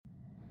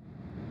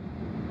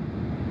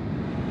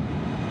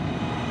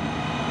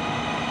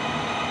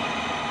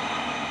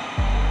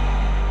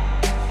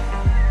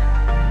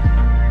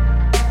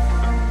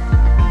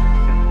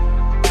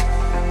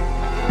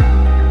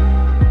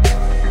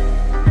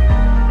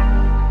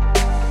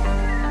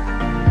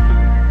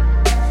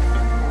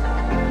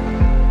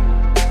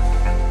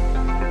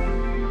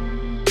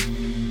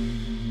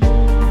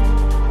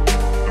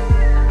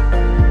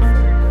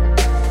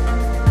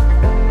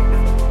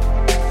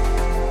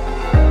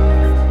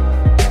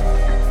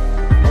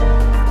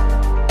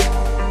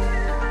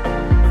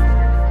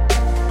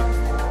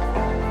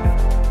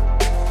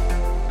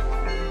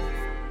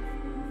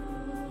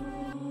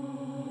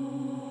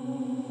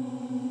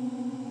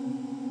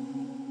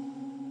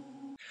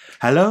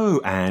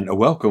Hello and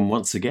welcome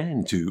once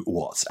again to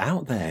What's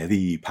Out There,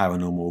 the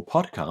paranormal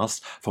podcast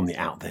from the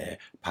Out There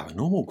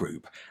Paranormal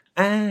Group.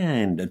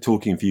 And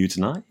talking for you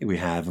tonight, we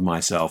have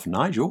myself,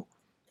 Nigel.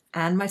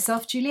 And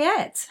myself,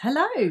 Juliet.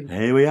 Hello.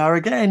 Here we are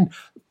again,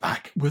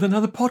 back with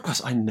another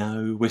podcast. I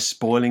know we're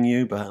spoiling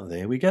you, but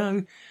there we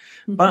go.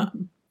 But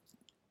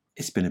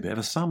it's been a bit of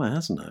a summer,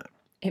 hasn't it?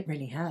 It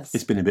really has.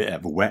 It's been a bit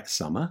of a wet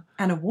summer.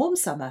 And a warm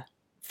summer.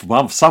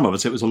 For some of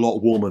us, it was a lot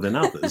warmer than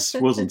others,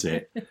 wasn't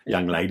it,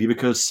 young lady?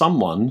 Because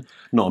someone,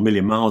 not a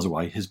million miles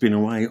away, has been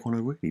away on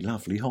a really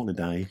lovely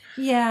holiday.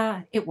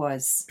 Yeah, it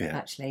was,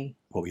 actually.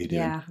 What were you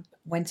doing? Yeah,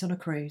 went on a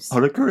cruise.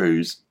 On a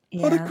cruise.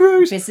 Yeah. On a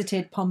cruise.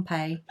 Visited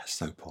Pompeii. That's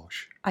so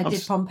posh. I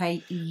did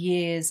Pompeii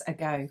years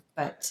ago,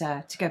 but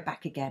to go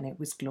back again, it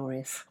was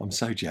glorious. I'm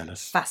so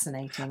jealous.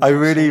 Fascinating. I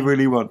really,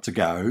 really want to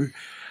go.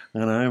 I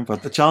know,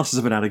 but the chances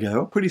of being able to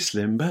go are pretty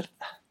slim, but...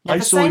 Never I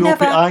saw say your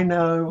never. I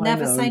know.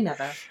 Never say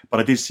never.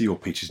 But I did see your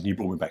pictures and you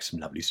brought me back some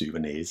lovely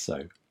souvenirs,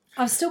 so...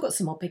 I've still got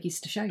some more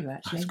piggies to show you,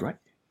 actually. That's great.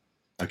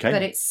 Okay.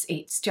 But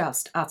it's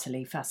just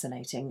utterly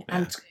fascinating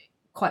and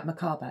quite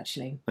macabre,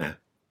 actually. Yeah.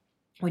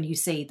 When you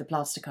see the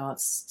plaster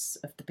casts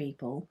of the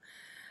people.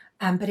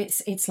 But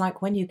it's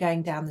like when you're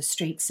going down the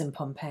streets in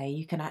Pompeii,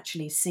 you can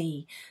actually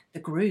see the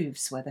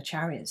grooves where the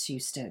chariots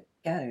used to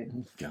go.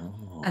 Oh,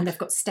 God. And they've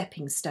got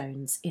stepping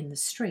stones in the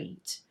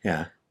street.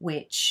 Yeah.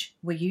 Which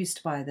were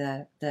used by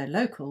the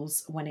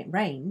locals when it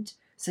rained,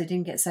 so they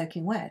didn't get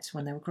soaking wet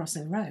when they were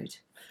crossing the road.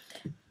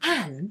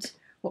 And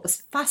what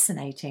was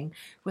fascinating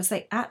was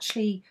they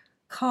actually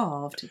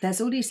carved, there's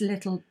all these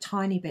little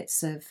tiny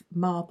bits of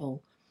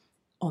marble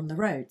on the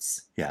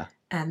roads. Yeah.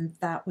 And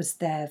that was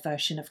their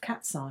version of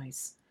cat's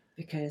eyes,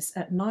 because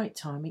at night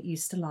time it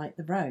used to light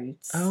the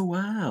roads. Oh,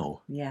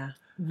 wow. Yeah,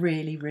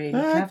 really, really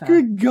clever.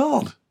 Good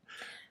God.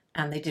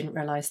 And they didn't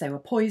realise they were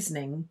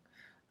poisoning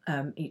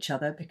each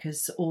other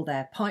because all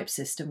their pipe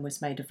system was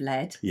made of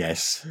lead.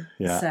 Yes.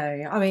 Yeah.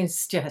 So, I mean,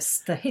 it's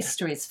just, the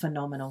history is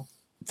phenomenal.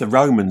 The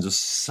Romans are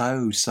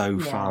so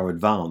far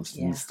advanced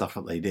in stuff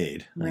that they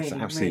did. Really, it's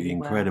absolutely really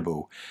well.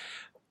 incredible.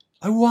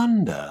 I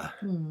wonder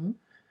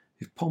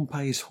if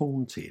Pompeii's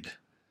haunted.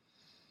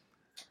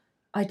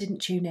 I didn't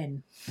tune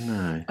in.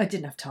 No. I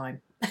didn't have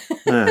time.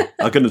 No.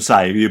 I'm going to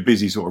say, you're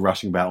busy sort of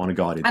rushing about on a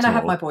guided And tour. I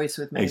had my boys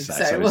with me,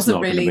 Exactly, so it it's wasn't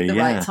not gonna really be- the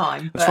right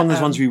time. It's one of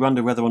those ones where you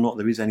wonder whether or not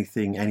there is any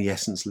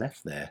essence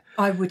left there.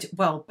 I would,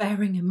 well,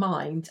 bearing in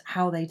mind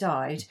how they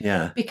died,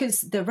 Yeah.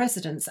 because the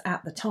residents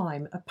at the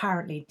time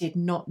apparently did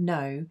not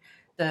know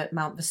that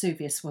Mount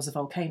Vesuvius was a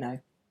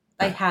volcano.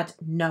 They had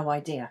no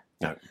idea.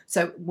 No.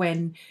 So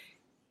when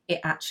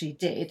it actually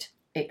did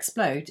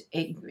explode,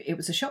 it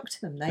was a shock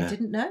to them. They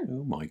didn't know.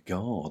 Oh, my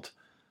God.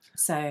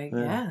 So,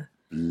 yeah.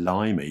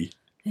 Blimey.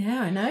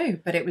 Yeah, I know.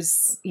 But it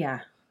was,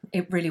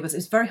 it really was. It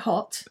was very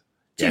hot.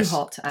 Too Yes.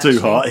 hot, actually.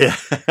 Too hot, yeah.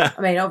 I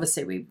mean,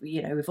 obviously,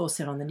 we've all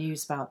seen on the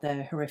news about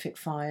the horrific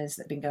fires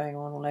that have been going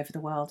on all over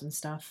the world and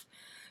stuff.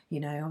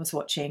 You know, I was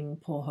watching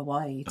Poor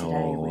Hawaii today,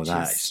 which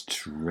that is is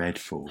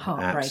dreadful.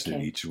 heartbreaking.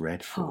 Absolutely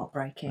dreadful.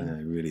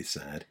 Heartbreaking. Really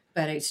sad.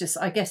 But it's just,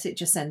 I guess it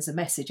just sends a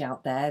message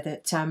out there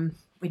that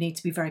we need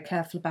to be very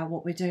careful about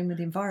what we're doing with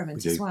the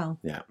environment as well.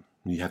 Yeah.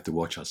 You have to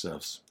watch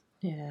ourselves.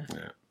 Yeah.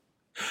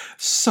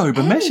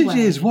 Sober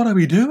messages. What are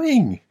we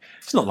doing?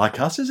 It's not like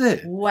us, is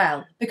it?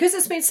 Well, because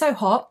it's been so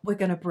hot, we're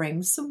going to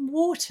bring some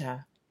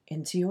water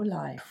into your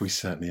life. We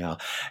certainly are.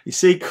 You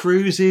see,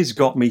 cruises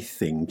got me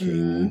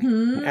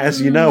thinking, as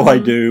you know I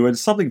do, when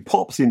something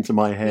pops into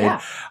my head,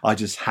 I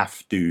just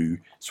have to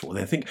sort of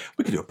then think,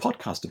 we could do a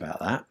podcast about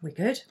that. We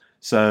could.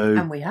 So,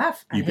 And we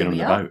have. And you've been on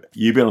here the we are. boat.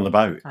 You've been on the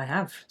boat. I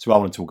have. So I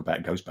want to talk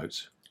about ghost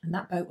boats, And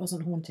that boat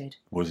wasn't haunted.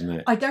 wasn't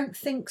it? I don't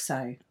think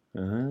so.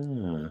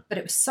 Ah. But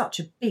it was such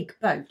a big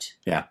boat.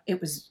 Yeah.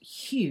 It was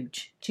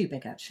huge. Too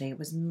big, actually. It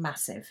was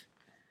massive.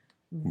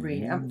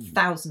 Really.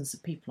 Thousands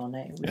of people on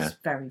it. It was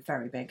very,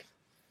 very big.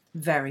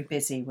 Very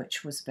busy,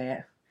 which was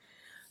a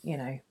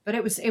bit, But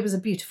it was a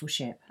beautiful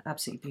ship.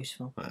 Absolutely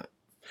beautiful. Right.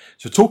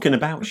 So talking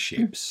about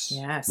ships,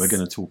 Yes. we're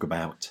going to talk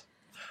about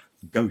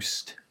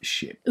ghost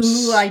ships.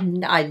 Ooh, I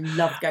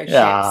love ghost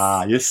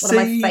Yeah, ships. you One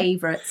of see? my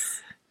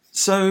favourites.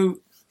 So,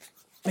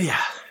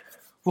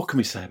 what can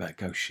we say about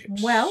ghost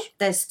ships? Well,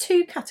 there's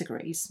two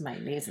categories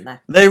mainly, isn't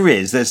there? There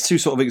is. There's two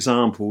sort of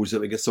examples that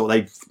we can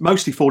they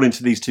mostly fall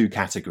into these two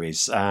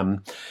categories.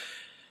 The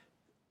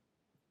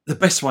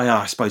best way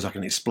I suppose I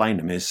can explain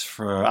them is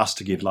for us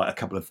to give like a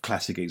couple of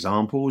classic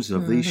examples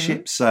of these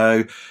ships.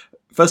 So,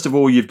 first of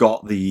all, you've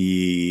got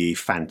the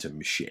Phantom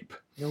ship.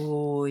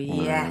 Oh,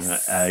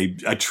 yes.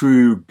 A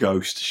true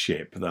ghost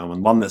ship,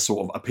 one that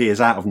sort of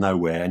appears out of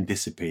nowhere and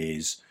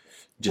disappears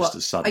just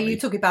as suddenly. Are you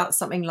talking about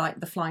something like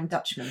the Flying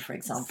Dutchman, for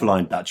example?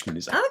 Flying Dutchman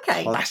is a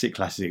Okay.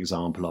 classic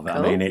example of it.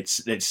 Cool. I mean,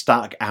 it's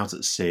stuck out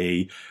at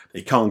sea.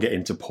 It can't get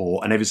into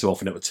port, and every so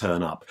often it would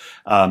turn up.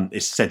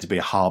 It's said to be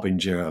a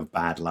harbinger of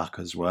bad luck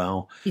as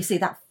well. You see,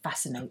 that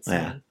fascinates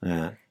me.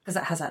 Yeah. Because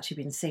that has actually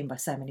been seen by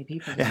so many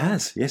people. It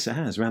has. Yes, it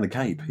has. Around the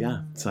Cape,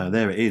 yeah. So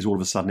there it is. All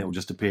of a sudden, it will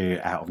just appear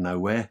out of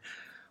nowhere.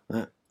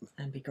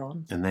 And be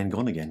gone. And then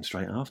gone again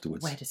straight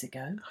afterwards. Where does it go?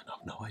 I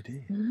have no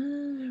idea.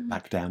 Mm.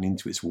 Back down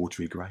into its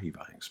watery grave,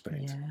 I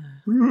expect.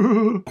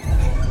 Yeah.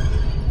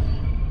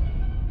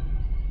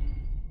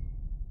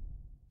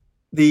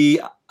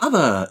 The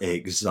other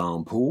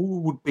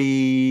example would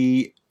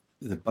be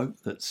the boat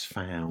that's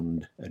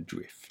found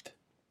adrift.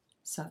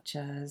 Such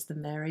as the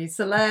Mary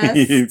Celeste.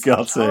 You've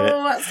got it.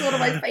 Oh, that's one of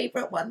my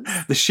favourite ones.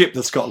 The ship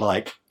that's got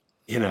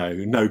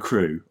no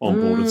crew on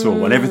board at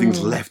all, and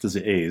everything's left as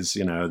it is.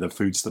 The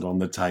food's still on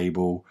the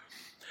table.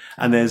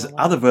 And there's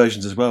other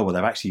versions as well where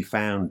they've actually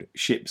found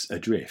ships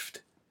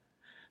adrift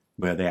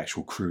where the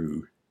actual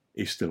crew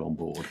is still on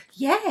board.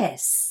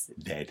 Yes.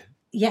 Dead.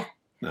 Yeah.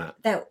 Nah.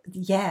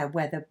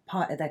 Where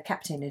the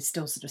captain is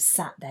still sort of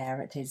sat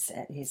there at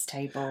his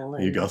table.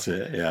 And, You got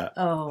it, yeah.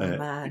 Oh,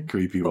 man.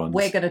 Creepy ones.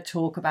 We're going to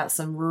talk about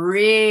some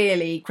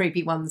really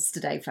creepy ones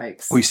today,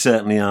 folks. We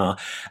certainly are.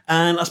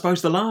 And I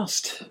suppose the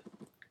last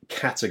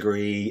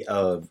category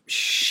of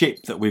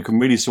ship that we can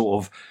really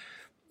sort of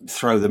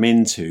throw them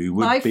into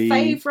would be...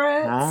 My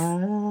favourite.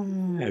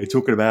 We're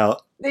talking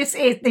about... This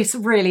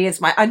really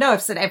is I know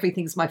I've said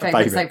everything's my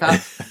favourite so far,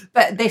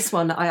 but this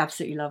one I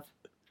absolutely love.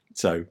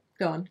 So...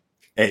 Go on.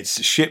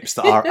 It's ships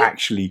that are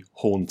actually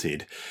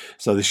haunted.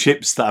 So the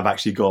ships that have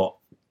actually got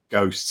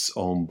ghosts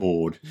on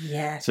board.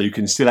 Yeah. So you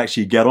can still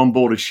actually get on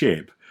board a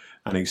ship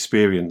and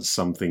experience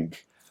something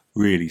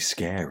really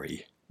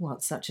scary.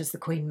 What, such as the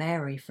Queen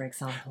Mary, for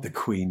example? The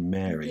Queen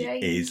Mary Yay.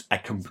 is a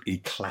completely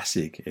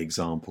classic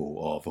example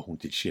of a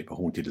haunted ship, a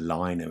haunted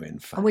liner, in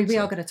fact. And we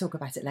are going to talk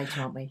about it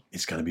later, aren't we?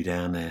 It's going to be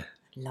down there.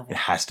 Love It it.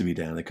 has to be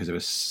down there because there are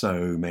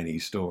so many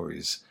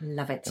stories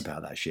Love it.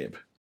 about that ship.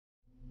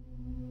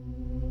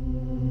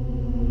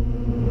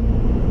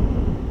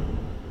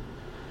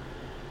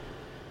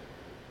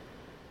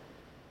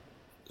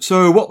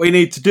 So what we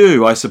need to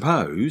do, I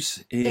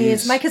suppose,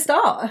 is make a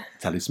start.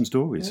 tell you some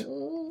stories.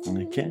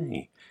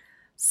 Okay.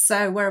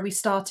 So where are we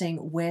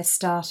starting? We're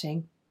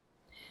starting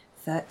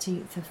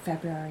 13th of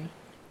February,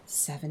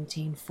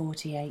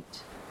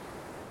 1748.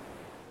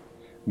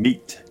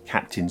 Meet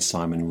Captain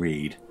Simon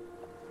Reed.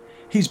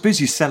 He's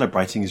busy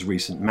celebrating his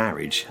recent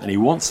marriage and he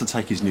wants to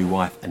take his new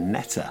wife,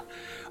 Annetta,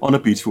 on a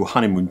beautiful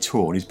honeymoon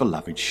tour on his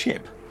beloved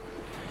ship,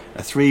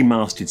 a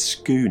 3-masted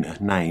schooner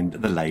named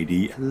the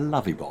Lady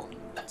Lovibond.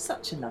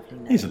 Such a lovely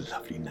name. It's a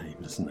lovely name,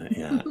 isn't it?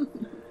 Yeah.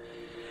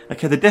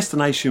 Okay, the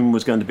destination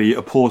was going to be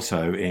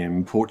Oporto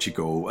in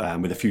Portugal,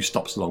 with a few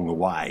stops along the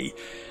way.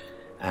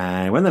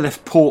 And when they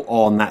left port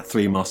on that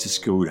 3-masted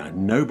schooner,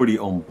 nobody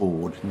on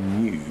board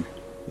knew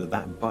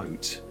that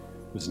boat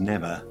was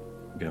never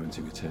going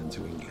to return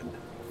to England.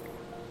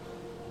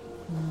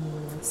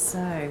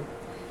 So,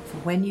 for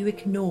when you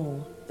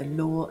ignore the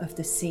law of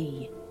the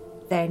sea,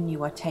 then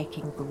you are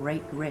taking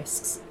great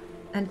risks.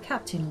 And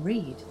Captain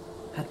Reed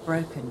had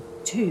broken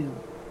 2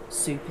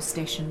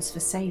 superstitions for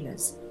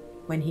sailors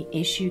when he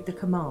issued the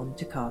command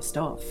to cast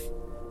off.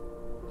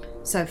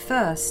 So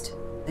first,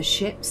 the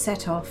ship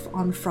set off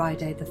on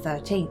Friday the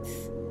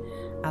 13th,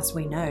 as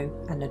we know,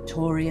 a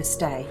notorious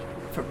day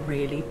for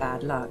really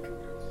bad luck.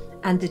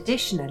 And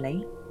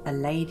additionally, a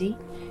lady,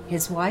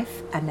 his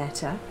wife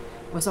Annetta,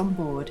 was on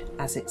board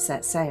as it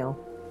set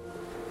sail.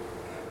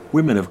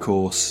 Women, of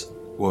course,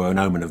 were an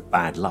omen of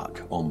bad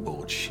luck on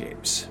board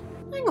ships.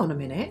 Hang on a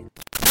minute.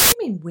 What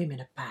do you mean women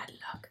are bad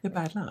luck? They're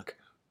bad luck.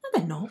 No,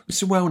 they're not.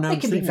 It's a well-known They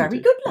can thing. be very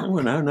good luck.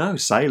 Oh, no.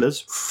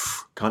 Sailors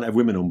can't have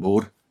women on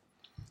board.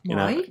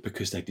 Why?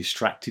 Because they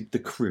distracted the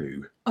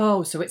crew.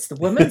 Oh, so it's the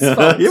woman's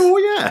fault.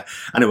 yeah.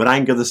 And it would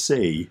anger the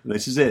sea.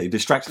 This is it.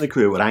 Distracting the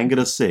crew, it would anger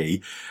the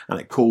sea, and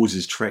it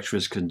causes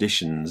treacherous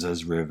conditions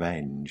as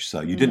revenge. So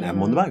you didn't have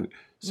them on the boat.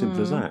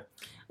 Simple as that.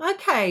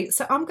 Okay,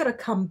 so I'm going to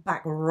come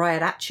back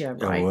right at you,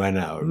 right? Oh, I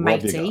know.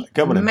 What have you Matey. got?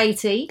 Come on in.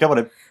 Matey. Come on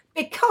in.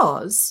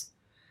 Because,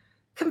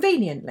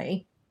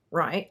 conveniently,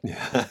 right,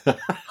 Yeah.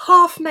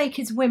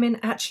 half-naked women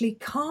actually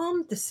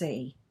calmed the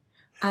sea.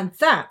 And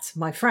that,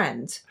 my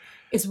friend,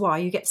 is why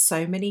you get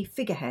so many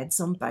figureheads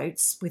on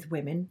boats with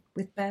women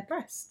with bare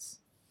breasts.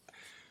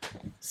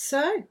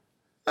 So,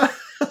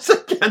 That's a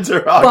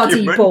counter buddy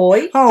argument.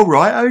 boy. Oh,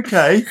 right,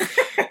 okay.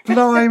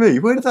 Blimey,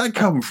 where did that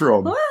come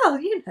from? Well,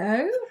 you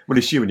know, Well,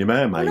 it's you and your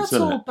we're mermaids, not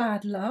isn't all it?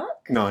 bad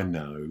luck. I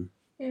know.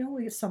 You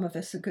know, some of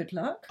us are good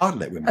luck. I'd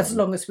let women. As on.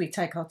 long as we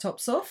take our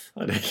tops off.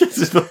 I don't guess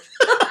it's not-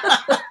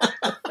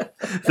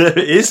 There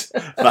it is.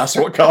 That's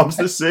what calms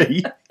the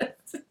sea.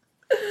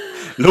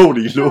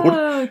 Lordy Lord.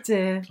 Oh,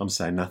 dear. I'm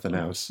saying nothing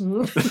else.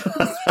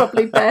 That's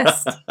probably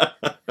best.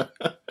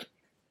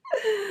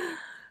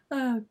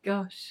 Oh,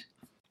 gosh.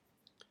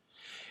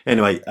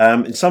 Anyway,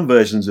 in some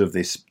versions of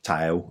this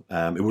tale,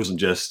 it wasn't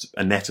just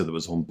Annetta that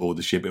was on board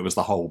the ship, it was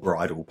the whole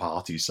bridal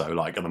party, so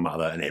like the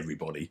mother and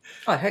everybody.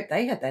 I hope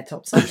they had their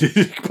tops off.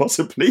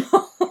 Possibly.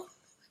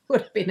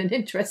 Would have been an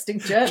interesting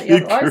journey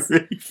Good otherwise.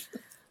 grief.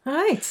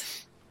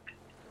 Right.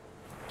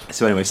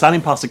 So anyway,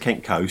 sailing past the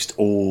Kent coast,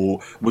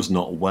 all was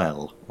not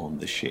well on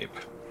the ship.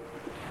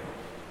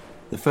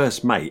 The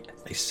first mate,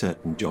 a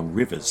certain John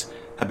Rivers,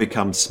 had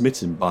become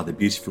smitten by the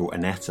beautiful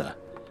Annetta,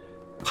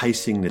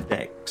 pacing the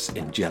decks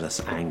in jealous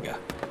anger,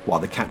 while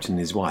the captain and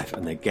his wife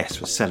and their guests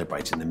were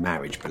celebrating the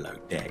marriage below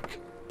deck.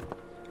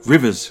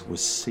 Rivers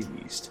was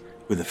seized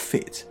with a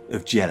fit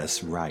of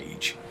jealous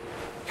rage.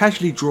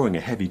 Casually drawing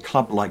a heavy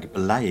club-like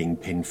belaying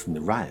pin from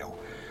the rail,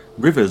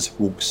 Rivers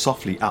walked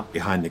softly up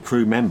behind the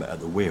crew member at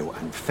the wheel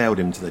and felled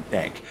him to the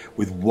deck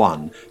with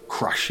one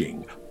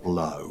crushing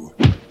blow.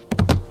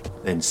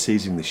 Then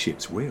seizing the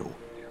ship's wheel,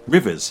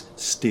 Rivers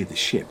steered the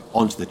ship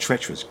onto the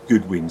treacherous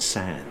Goodwin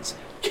Sands,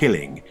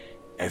 killing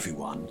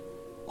everyone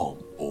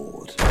on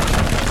board.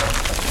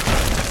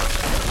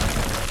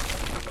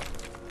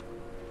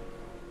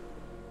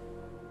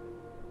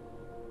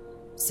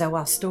 So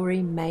our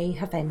story may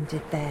have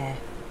ended there,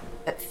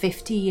 but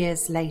 50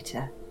 years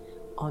later,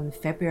 on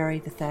February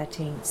the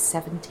 13th,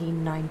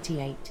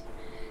 1798,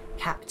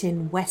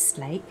 Captain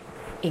Westlake,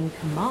 in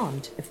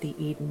command of the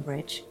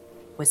Edenbridge,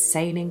 was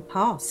sailing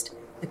past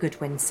the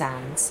Goodwin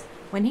Sands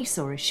when he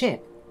saw a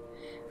ship,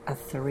 a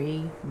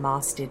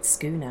 3-masted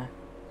schooner,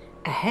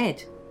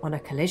 ahead on a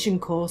collision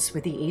course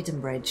with the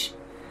Edenbridge.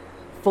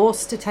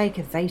 Forced to take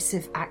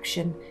evasive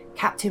action,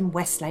 Captain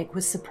Westlake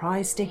was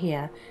surprised to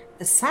hear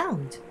the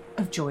sound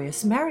of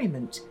joyous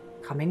merriment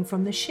coming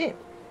from the ship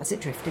as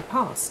it drifted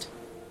past.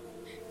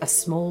 A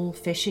small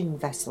fishing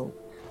vessel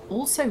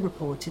also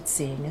reported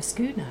seeing a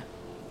schooner.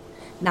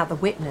 Now the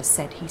witness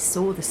said he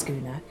saw the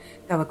schooner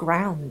go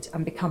aground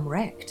and become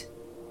wrecked.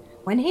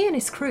 When he and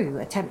his crew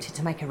attempted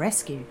to make a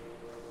rescue,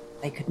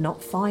 they could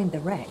not find the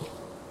wreck.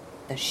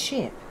 The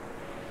ship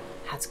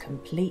had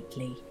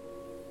completely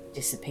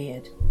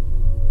disappeared.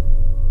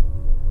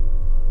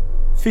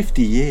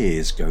 50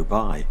 years go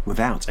by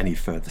without any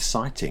further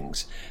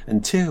sightings,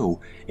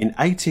 until in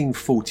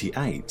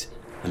 1848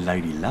 the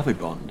Lady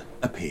Lovibond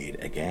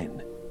appeared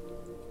again.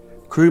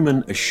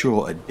 Crewmen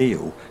ashore at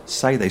Deal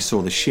say they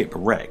saw the ship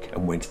wreck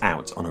and went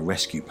out on a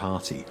rescue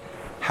party.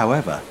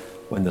 However,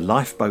 when the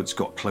lifeboats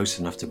got close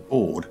enough to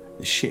board,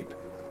 the ship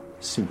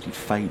simply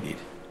faded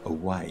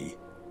away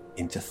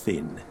into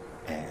thin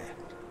air.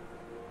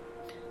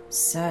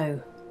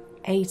 So,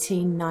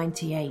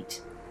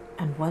 1898,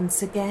 and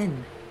once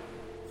again,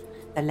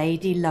 the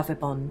Lady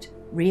Lovibond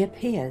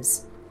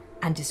reappears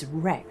and is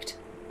wrecked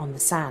on the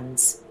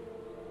sands.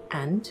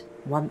 And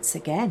once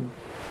again,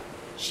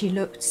 she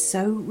looked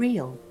so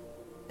real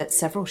that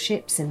several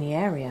ships in the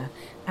area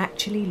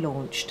actually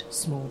launched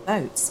small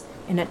boats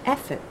in an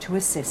effort to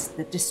assist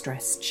the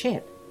distressed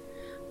ship,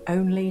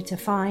 only to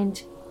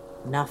find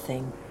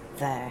nothing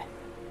there.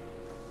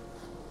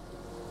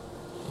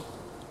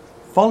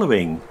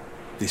 Following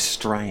this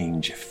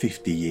strange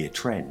 50-year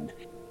trend,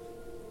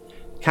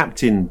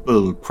 Captain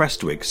Bull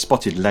Prestwig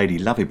spotted Lady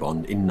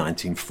Lovibond in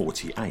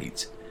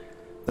 1948.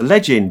 The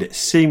legend,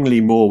 seemingly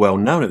more well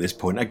known at this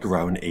point, had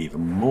grown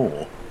even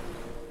more.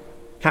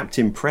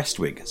 Captain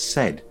Prestwig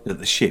said that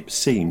the ship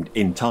seemed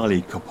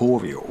entirely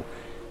corporeal,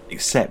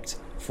 except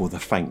for the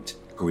faint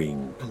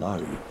green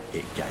glow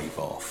it gave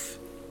off.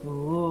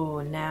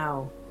 Oh,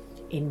 now,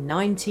 in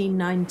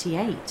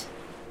 1998,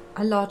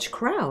 a large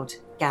crowd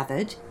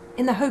gathered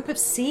in the hope of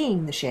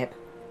seeing the ship.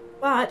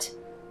 But,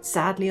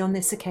 sadly on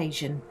this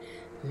occasion,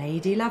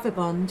 Lady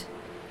Lovibond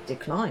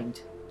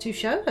declined to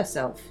show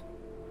herself.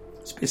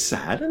 It's a bit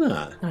sad, isn't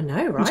it? I know,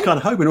 I was right? kind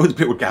of hoping all the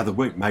people would gather.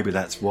 Maybe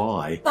that's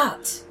why.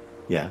 But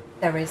Yeah.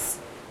 there is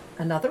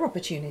another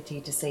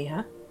opportunity to see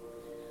her.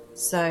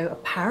 So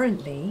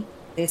apparently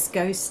this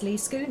ghostly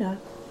schooner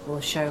will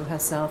show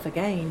herself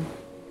again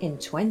in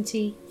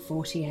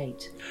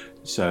 2048.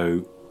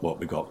 So, what,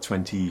 we got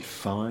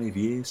 25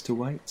 years to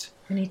wait?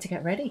 We need to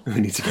get ready. We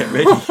need to get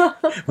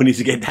ready. We need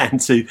to get down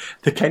to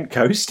the Kent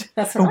coast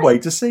That's and right.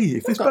 wait to see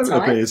if this got boat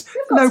time. appears.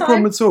 We've got No time.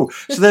 problem at all.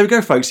 So there we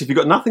go, folks. If you've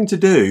got nothing to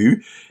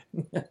do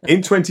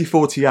in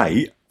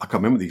 2048, I can't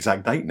remember the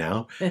exact date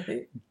now,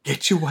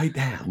 get your way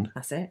down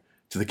That's it.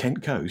 to the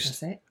Kent coast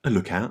That's it. and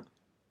look out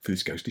for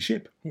this ghostly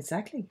ship.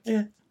 Exactly.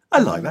 Yeah, I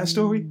like that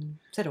story.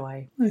 So do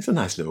I. It's a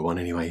nice little one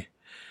anyway.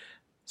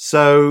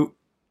 So,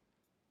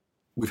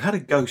 we've had a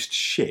ghost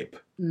ship.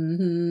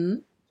 Mm-hmm.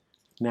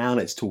 Now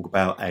let's talk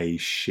about a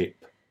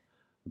ship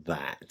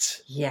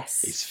that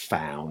Yes. is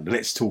found.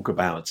 Let's talk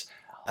about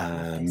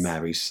Yes.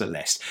 Mary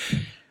Celeste.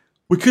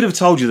 We could have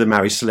told you the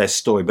Mary Celeste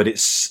story, but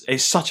it's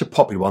such a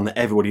popular one that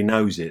everybody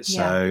knows it.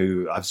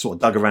 So I've sort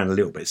of dug around a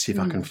little bit to see if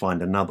I can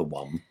find another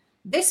one.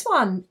 This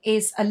one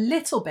is a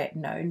little bit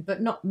known,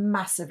 but not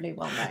massively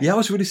well known. Yeah, I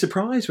was really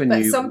surprised when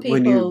But you some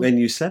when people-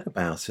 you said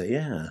about it.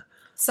 Yeah,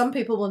 Some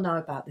people will know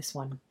about this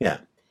one. yeah.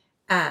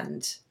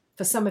 And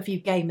for some of you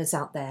gamers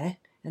out there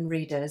and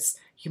readers,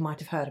 you might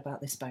have heard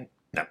about this boat.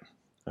 No.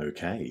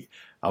 Okay,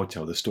 I'll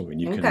tell the story,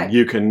 and Okay.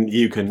 you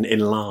can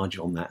enlarge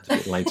on that a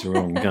bit later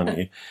on, can't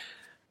you?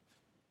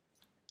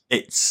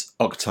 It's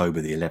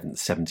October the 11th,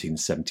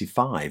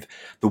 1775.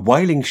 The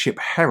whaling ship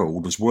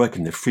Herald was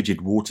working the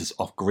frigid waters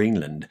off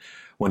Greenland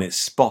when it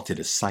spotted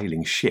a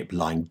sailing ship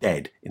lying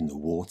dead in the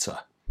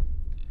water.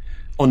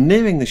 On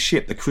nearing the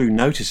ship, the crew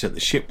noticed that the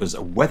ship was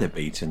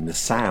weather-beaten. The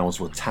sails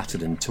were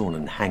tattered and torn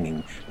and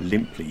hanging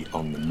limply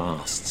on the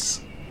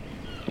masts.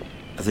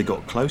 As they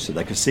got closer,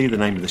 they could see the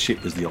name of the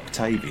ship was the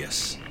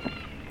Octavius.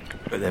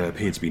 but there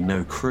appeared to be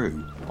no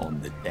crew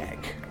on the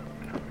deck.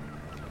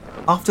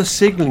 After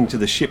signalling to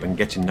the ship and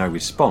getting no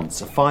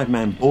response, a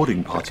 5-man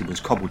boarding party was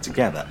cobbled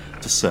together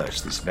to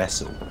search this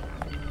vessel.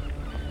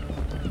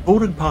 The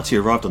boarding party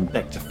arrived on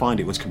deck to find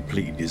it was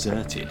completely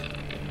deserted.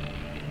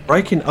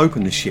 Breaking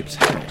open the ship's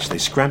hatch, they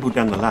scrambled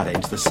down the ladder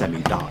into the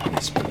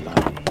semi-darkness below.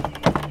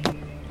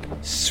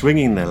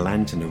 Swinging their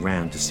lantern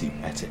around to see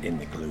better in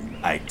the gloom,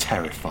 a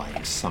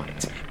terrifying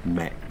sight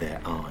met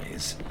their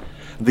eyes.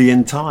 The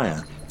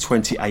entire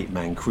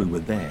 28-man crew were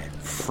there,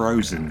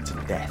 frozen to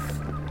death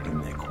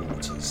in their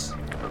quarters.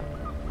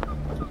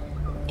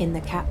 In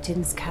the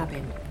captain's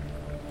cabin,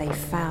 they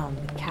found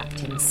the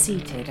captain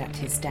seated at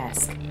his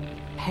desk,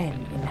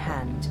 pen in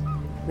hand,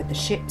 with the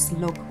ship's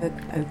logbook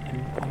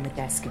open on the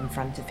desk in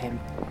front of him.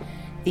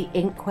 The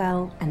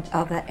inkwell and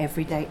other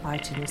everyday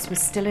items were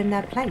still in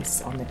their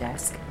place on the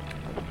desk.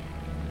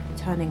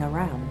 Turning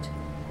around,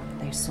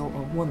 they saw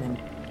a woman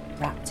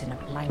wrapped in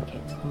a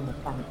blanket on the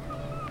bunk,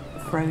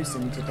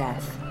 frozen to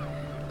death,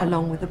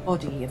 along with the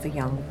body of a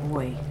young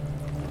boy.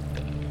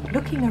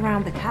 Looking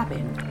around the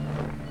cabin,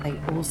 they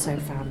also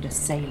found a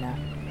sailor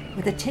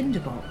with a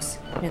tinderbox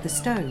near the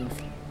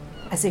stove,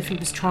 as if he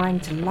was trying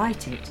to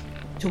light it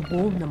to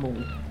warm them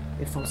all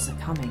before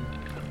succumbing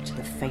to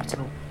the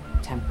fatal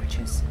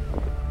temperatures.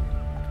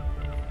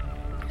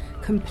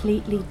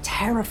 Completely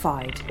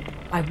terrified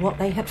by what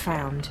they had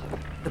found,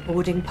 the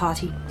boarding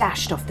party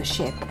dashed off the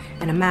ship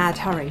in a mad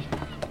hurry,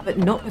 but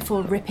not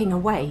before ripping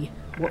away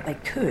what they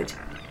could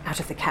out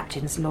of the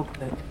captain's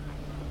logbook.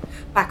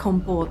 Back on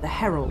board the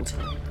Herald,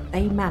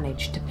 they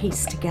managed to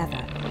piece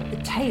together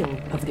the tale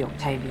of the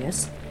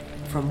Octavius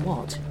from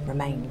what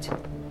remained.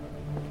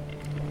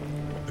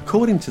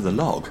 According to the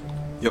log,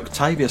 the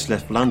Octavius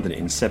left London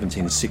in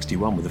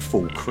 1761 with a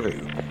full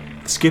crew,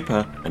 the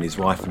skipper and his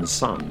wife and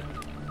son.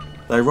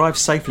 They arrived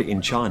safely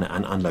in China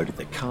and unloaded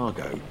their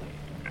cargo.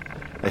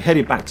 They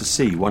headed back to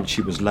sea once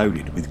she was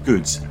loaded with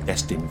goods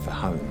destined for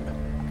home.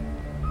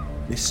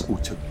 This all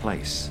took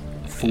place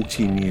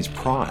 14 years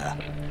prior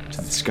to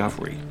the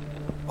discovery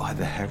by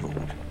the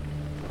Herald.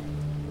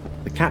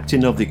 The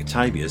captain of the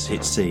Octavius,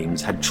 it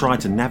seems, had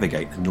tried to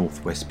navigate the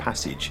Northwest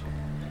Passage,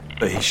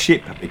 but his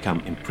ship had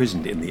become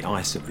imprisoned in the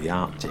ice of the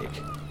Arctic,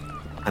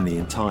 and the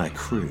entire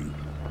crew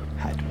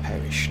had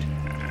perished.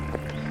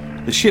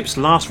 The ship's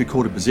last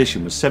recorded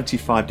position was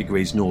 75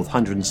 degrees north,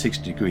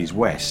 160 degrees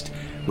west,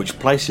 which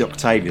placed the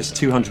Octavius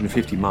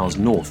 250 miles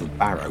north of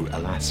Barrow,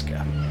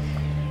 Alaska.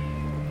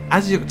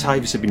 As the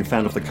Octavius had been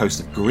found off the coast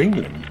of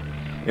Greenland,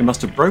 it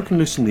must have broken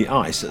loose from the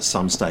ice at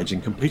some stage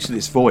and completed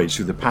its voyage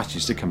through the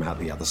passage to come out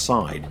the other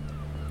side,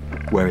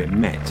 where it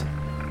met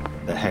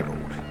the Herald.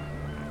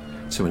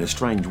 So in a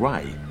strange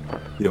way,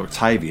 the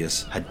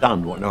Octavius had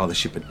done what no other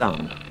ship had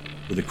done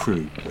with a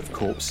crew of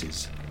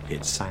corpses. It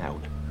had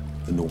sailed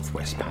the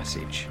Northwest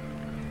Passage.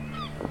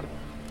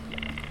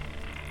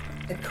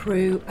 The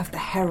crew of the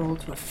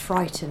Herald were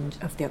frightened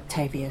of the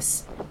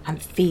Octavius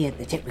and feared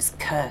that it was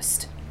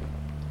cursed.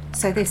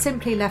 So they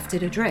simply left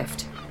it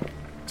adrift.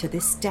 To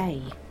this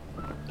day,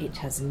 it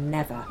has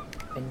never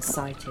been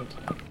sighted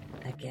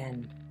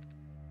again.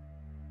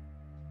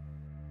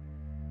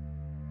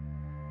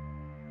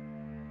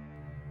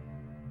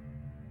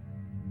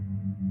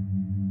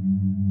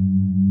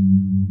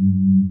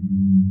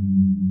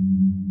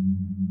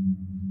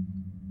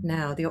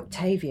 Now, the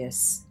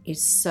Octavius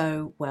is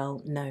so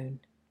well known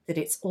that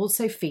it's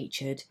also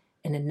featured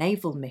in a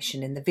naval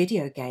mission in the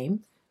video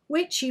game,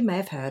 which you may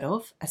have heard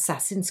of,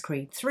 Assassin's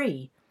Creed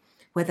 3,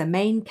 where the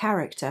main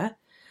character,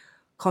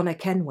 Connor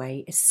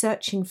Kenway, is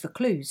searching for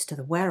clues to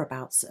the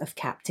whereabouts of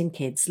Captain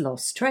Kidd's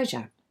lost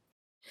treasure.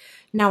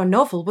 Now, a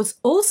novel was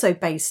also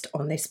based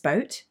on this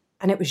boat,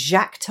 and it was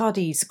Jacques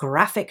Tardy's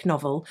graphic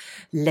novel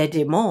Le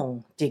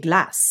Démon de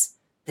Glace,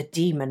 The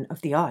Demon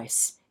of the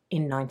Ice,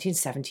 in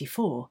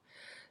 1974.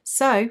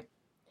 So,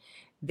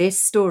 this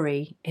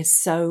story is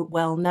so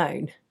well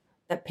known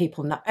that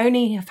people not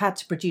only have had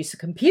to produce a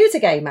computer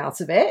game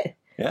out of it,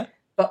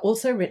 but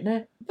also written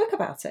a book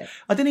about it.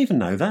 I didn't even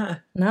know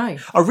that. No.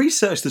 I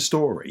researched the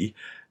story.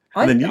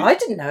 I didn't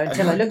know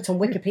until I looked on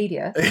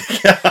Wikipedia.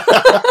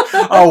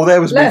 Oh, there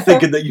was me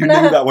thinking that you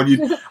knew that one.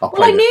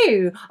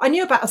 I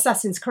knew about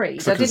Assassin's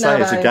Creed. I didn't know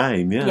about it's a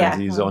game, yeah.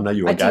 I know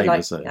you're a gamer.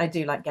 I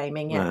do like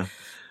gaming, yeah.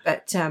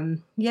 But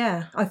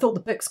I thought the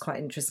book's quite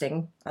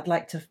interesting. I'd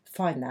like to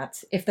find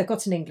that if they've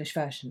got an English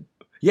version.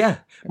 Yeah,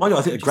 mind you,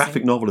 I think a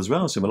graphic novel as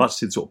well. So I'd like to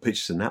see the sort of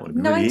pictures in that one.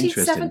 It'd be really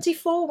interesting.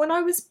 1974, when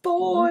I was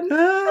born.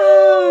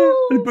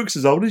 The book's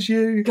as old as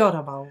you. God,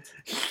 I'm old.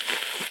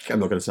 I'm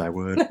not going to say a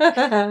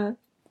word.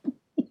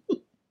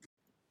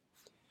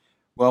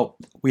 Well,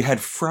 we had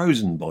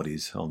frozen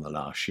bodies on the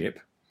last ship.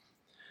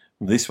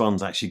 This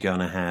one's actually going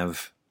to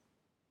have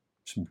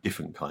some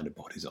different kind of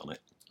bodies on it.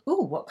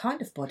 Oh, what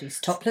kind of bodies?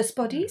 Topless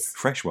bodies?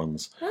 Fresh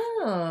ones.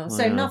 Oh,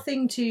 so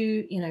nothing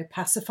to,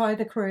 pacify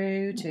the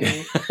crew, to...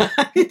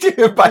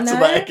 You're back to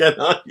that again,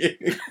 aren't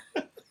you?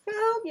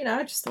 Well,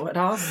 I just thought I'd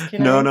ask.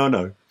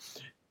 No.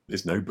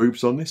 There's no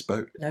boobs on this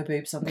boat. No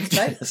boobs on this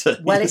boat. Yes,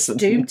 Well, it's yes.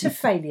 doomed to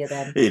failure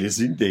then. It is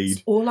indeed.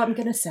 That's all I'm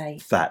going to say.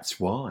 That's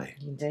why.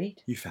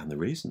 Indeed. You found the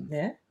reason.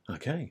 Yeah.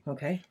 Okay.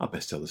 Okay. I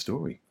best tell the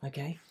story.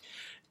 Okay.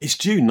 It's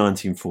June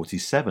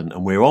 1947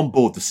 and we're on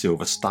board the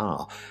Silver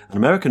Star, an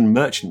American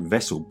merchant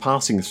vessel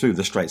passing through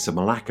the Straits of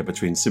Malacca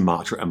between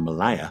Sumatra and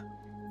Malaya.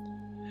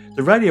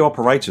 The radio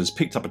operator has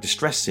picked up a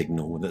distress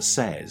signal that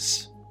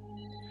says,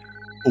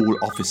 "All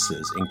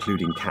officers,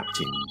 including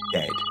captain,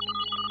 dead.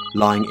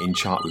 Lying in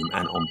chart room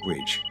and on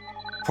bridge.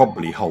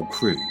 Probably whole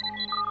crew,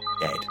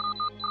 dead."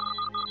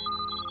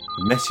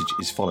 The message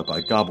is followed by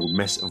a garbled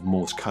mess of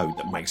Morse code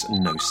that makes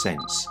no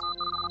sense,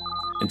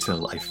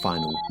 until a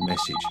final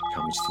message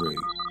comes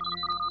through.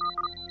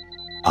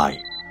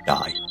 "I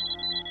die,"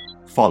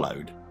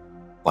 followed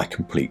by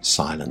complete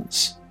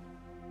silence.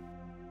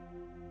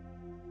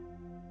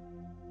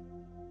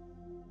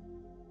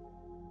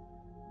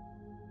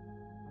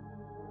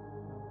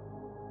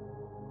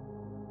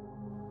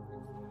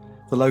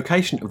 The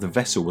location of the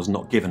vessel was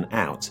not given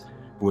out,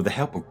 but with the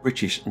help of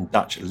British and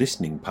Dutch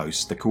listening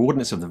posts, the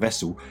coordinates of the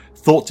vessel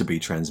thought to be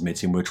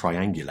transmitting were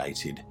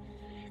triangulated.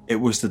 It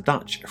was the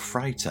Dutch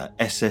freighter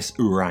SS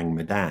Orang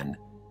Medan.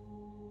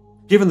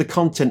 Given the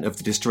content of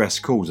the distress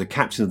calls, the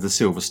captain of the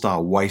Silver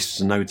Star wastes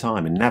no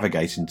time in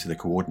navigating to the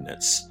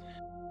coordinates.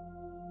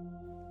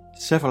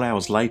 Several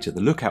hours later,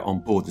 the lookout on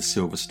board the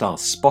Silver Star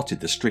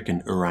spotted the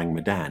stricken Orang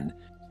Medan.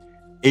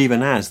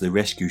 Even as the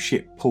rescue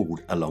ship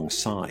pulled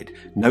alongside,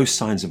 no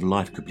signs of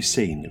life could be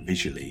seen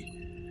visually.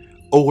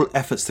 All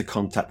efforts to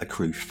contact the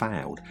crew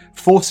failed,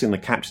 forcing the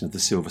captain of the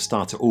Silver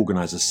Star to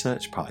organise a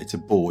search party to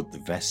board the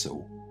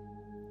vessel.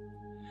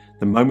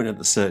 The moment that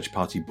the search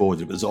party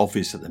boarded, it was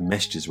obvious that the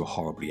messages were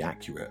horribly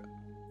accurate.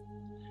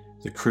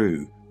 The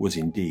crew was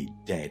indeed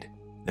dead,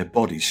 their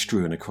bodies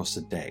strewn across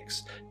the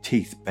decks,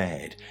 teeth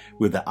bared,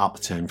 with their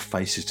upturned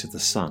faces to the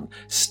sun,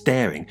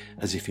 staring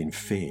as if in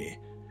fear,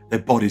 their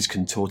bodies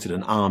contorted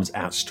and arms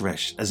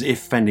outstretched as if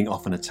fending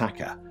off an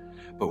attacker,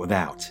 but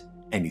without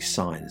any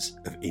signs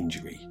of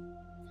injury.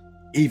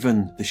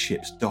 Even the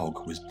ship's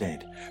dog was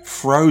dead,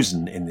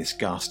 frozen in this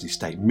ghastly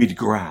state,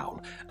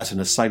 mid-growl at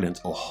an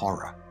assailant or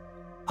horror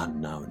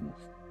unknown.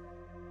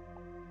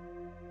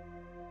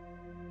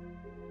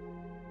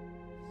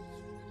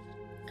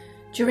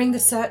 During the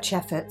search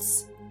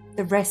efforts,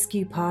 the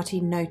rescue party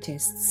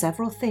noticed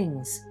several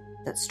things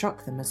that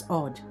struck them as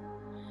odd.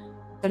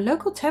 The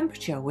local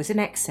temperature was in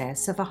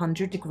excess of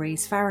 100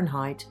 degrees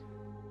Fahrenheit,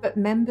 but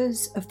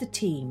members of the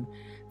team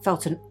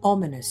felt an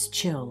ominous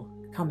chill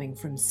coming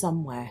from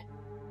somewhere.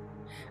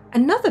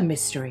 Another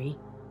mystery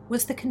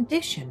was the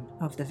condition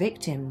of the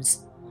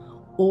victims.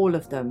 All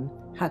of them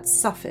had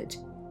suffered,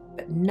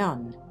 but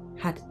none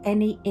had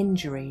any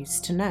injuries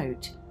to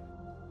note.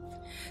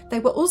 They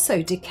were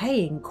also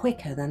decaying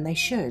quicker than they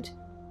should.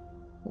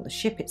 Well, the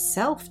ship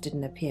itself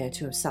didn't appear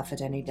to have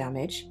suffered any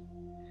damage.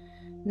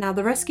 Now,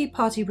 the rescue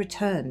party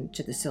returned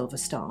to the Silver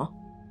Star,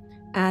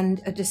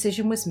 and a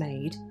decision was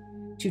made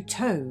to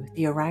tow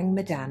the Orang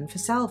Medan for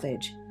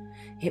salvage.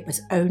 It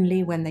was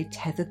only when they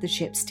tethered the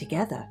ships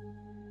together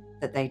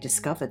that they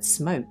discovered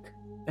smoke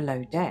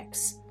below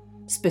decks,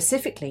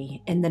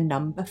 specifically in the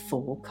number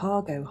 4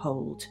 cargo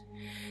hold.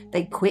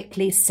 They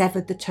quickly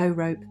severed the tow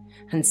rope,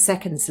 and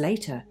seconds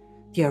later,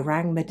 the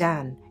Orang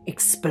Medan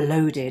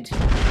exploded.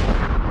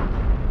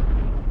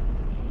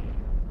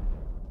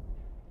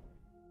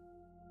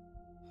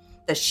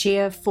 The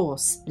sheer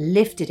force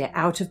lifted it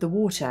out of the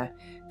water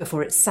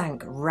before it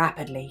sank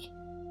rapidly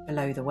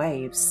below the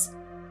waves.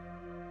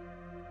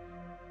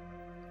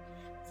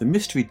 The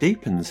mystery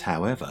deepens,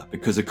 however,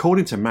 because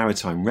according to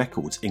maritime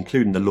records,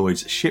 including the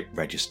Lloyd's Ship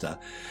Register,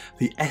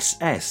 the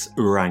SS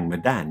Orang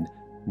Medan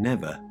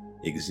never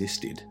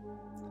existed.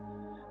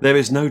 There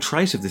is no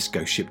trace of this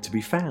ghost ship to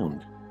be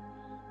found.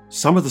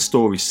 Some of the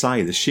stories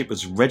say the ship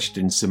was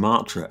registered in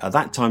Sumatra. At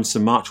that time,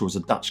 Sumatra was a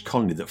Dutch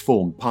colony that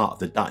formed part of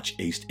the Dutch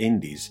East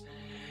Indies.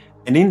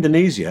 In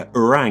Indonesia,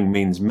 Orang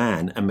means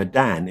man, and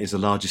Medan is the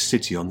largest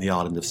city on the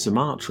island of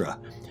Sumatra.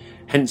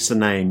 Hence the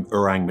name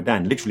Orang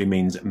Medan literally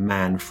means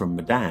man from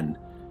Medan.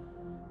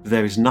 But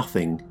there is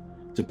nothing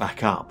to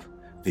back up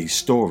these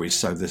stories,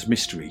 so this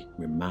mystery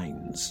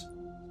remains.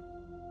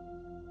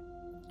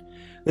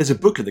 There's a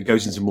booklet that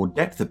goes into more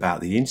depth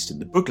about the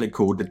incident. The booklet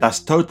called Das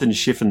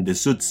Totenschiffen der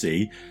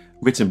Südsee,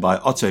 written by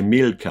Otto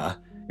Mielke,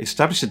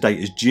 established the date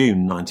as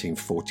June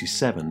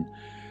 1947.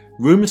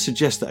 Rumours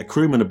suggest that a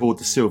crewman aboard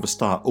the Silver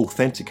Star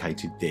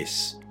authenticated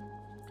this.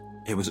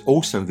 It was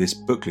also this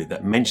booklet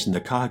that mentioned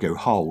the cargo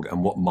hold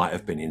and what might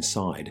have been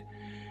inside.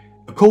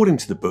 According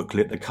to the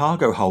booklet, the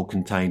cargo hold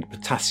contained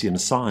potassium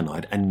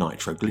cyanide and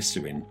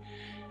nitroglycerin.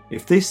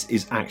 If this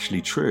is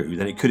actually true,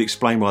 then it could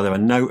explain why there are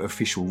no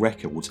official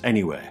records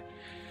anywhere.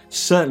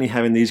 Certainly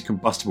having these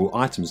combustible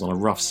items on a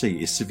rough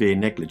sea is severe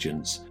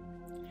negligence.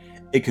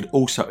 It could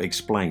also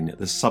explain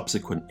the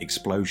subsequent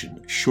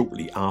explosion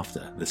shortly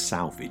after the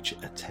salvage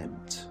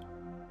attempt.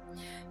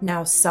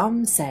 Now,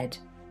 some said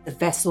the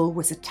vessel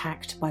was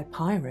attacked by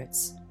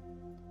pirates.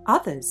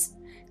 Others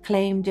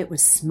claimed it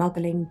was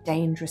smuggling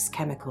dangerous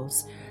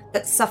chemicals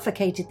that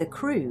suffocated the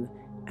crew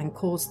and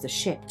caused the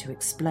ship to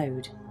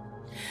explode.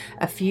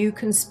 A few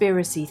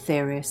conspiracy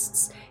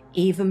theorists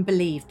even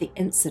believed the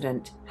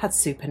incident had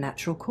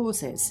supernatural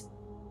causes.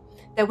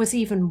 There was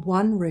even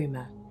one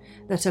rumour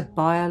that a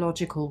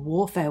biological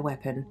warfare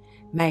weapon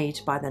made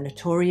by the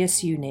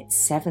notorious Unit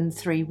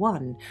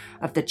 731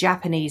 of the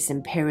Japanese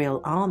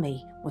Imperial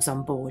Army was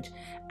on board,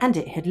 and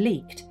it had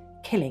leaked,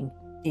 killing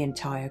the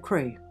entire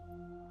crew.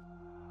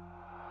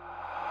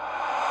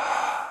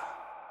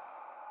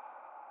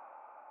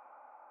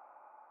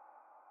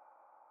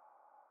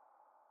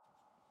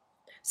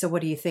 So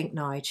what do you think,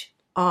 Nige?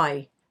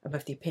 I am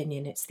of the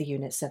opinion it's the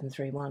Unit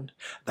 731.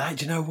 That,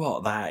 do you know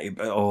what?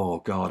 Oh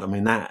God, I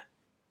mean that.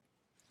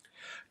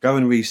 Go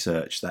and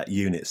research that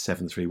Unit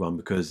 731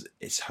 because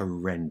it's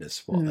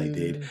horrendous what they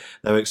did.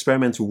 They were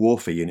experimental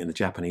warfare unit in the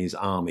Japanese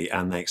army,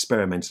 and they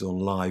experimented on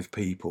live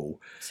people.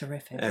 It's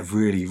horrific.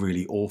 Really,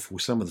 really awful.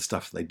 Some of the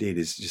stuff they did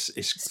is just...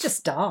 It's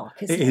just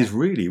dark, isn't it? It is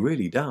really,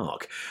 really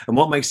dark. And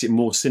what makes it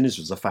more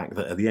sinister is the fact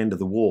that at the end of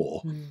the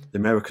war, the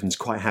Americans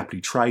quite happily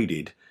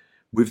traded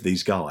with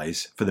these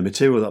guys for the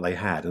material that they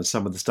had, and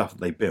some of the stuff that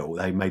they built,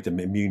 they made them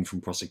immune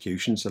from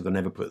prosecution, so they're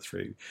never put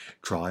through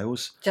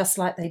trials. Just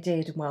like they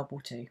did in World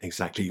War II.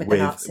 Exactly,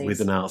 with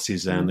the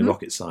Nazis and the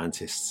rocket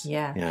scientists.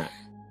 Yeah.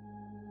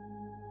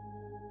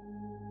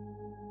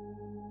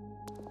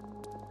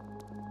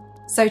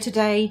 So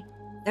today,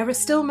 there are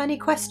still many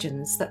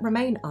questions that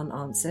remain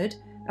unanswered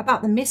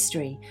about the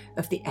mystery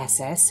of the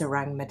SS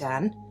Orang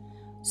Medan.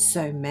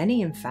 So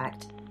many, in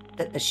fact,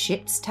 that the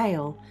ship's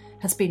tale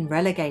has been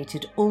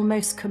relegated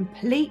almost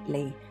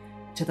completely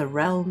to the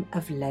realm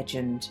of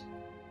legend.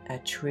 A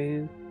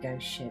true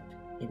ghost ship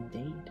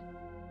indeed.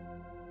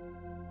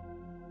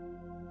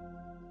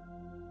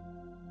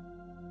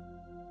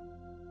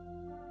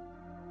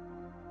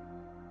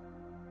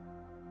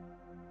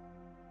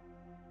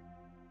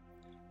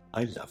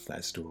 I love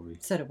that story.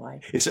 So do I.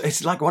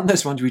 It's like one of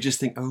those ones where you just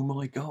think, oh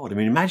my God. I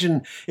mean,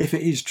 imagine if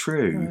it is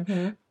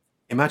true.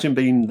 Imagine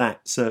being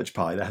that search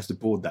party that has to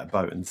board that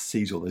boat and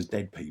sees all those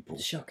dead people.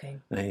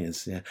 Shocking. It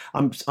is, yeah.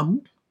 I'm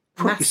pretty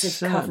massive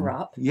certain. cover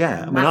up.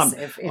 Yeah,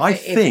 Massive, I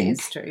if think it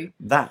is true.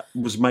 that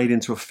was made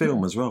into a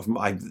film as well.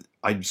 I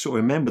sort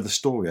of remember the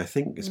story. I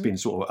think it's been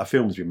sort of a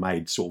film's been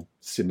made sort of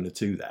similar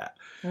to that.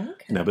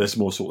 Okay. But it's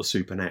more sort of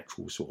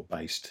supernatural sort of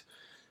based.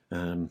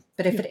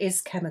 But if it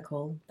is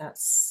chemical,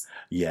 that's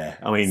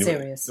I mean,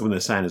 serious. When they're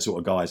saying the sort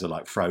of guys are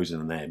like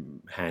frozen and their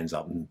hands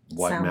up and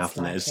white Sounds mouth,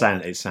 and like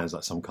it sounds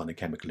like some kind of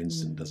chemical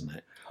incident, doesn't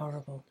it?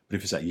 horrible. But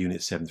if it's that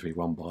Unit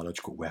 731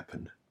 biological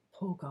weapon,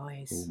 Poor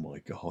guys. oh my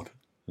God.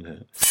 Yeah.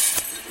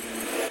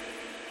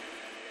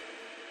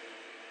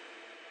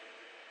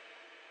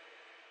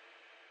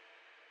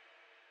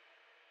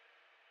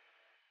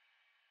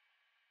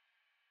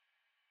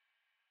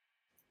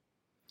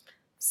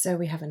 So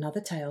we have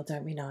another tale,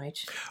 don't we,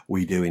 Nige?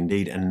 We do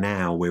indeed, and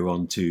now we're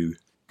on to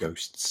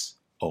ghosts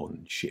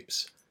on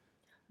ships.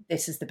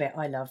 This is the bit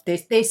I love.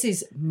 This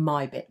is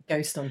my bit,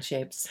 ghost on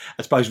ships.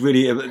 I suppose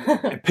really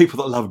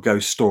people that love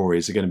ghost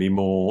stories are going to be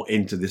more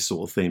into this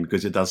sort of thing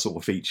because it does sort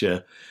of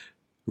feature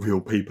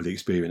real people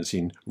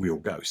experiencing real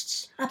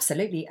ghosts.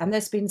 Absolutely. And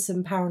there's been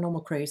some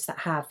paranormal crews that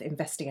have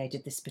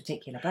investigated this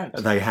particular boat.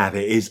 They have.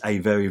 It is a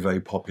very, very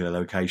popular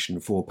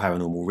location for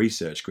paranormal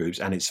research groups,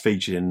 and it's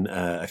featured in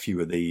a few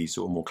of the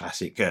sort of more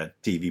classic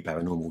TV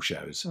paranormal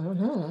shows.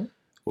 Mm-hmm.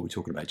 What are we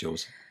talking about,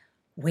 Jules?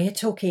 We're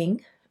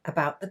talking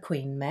about the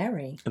Queen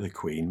Mary. The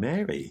Queen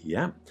Mary,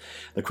 yeah.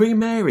 The Queen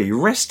Mary,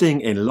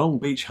 resting in Long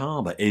Beach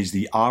Harbour, is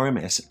the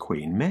RMS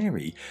Queen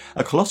Mary,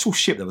 a colossal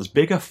ship that was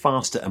bigger,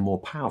 faster and more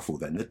powerful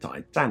than the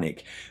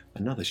Titanic.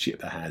 Another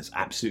ship that has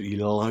absolutely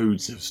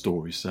loads of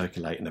stories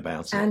circulating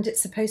about it. And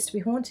it's supposed to be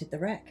haunted, the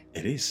wreck.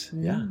 It is,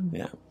 yeah.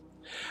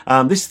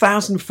 This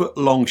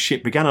 1,000-foot-long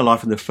ship began her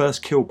life when the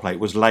first kill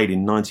plate was laid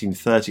in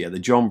 1930 at the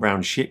John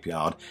Brown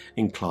Shipyard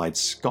in Clyde,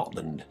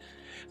 Scotland.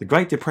 The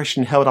Great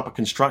Depression held up a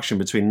construction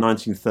between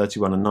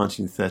 1931 and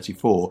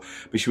 1934,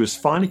 but she was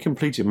finally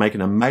completed, making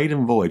a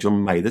maiden voyage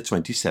on May the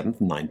 27th,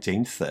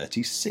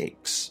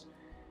 1936.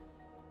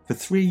 For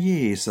 3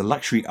 years, the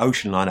luxury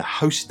ocean liner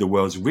hosted the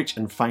world's rich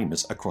and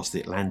famous across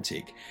the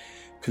Atlantic.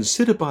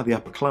 Considered by the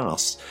upper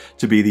class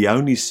to be the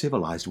only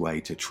civilised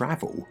way to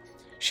travel,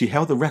 she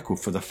held the record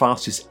for the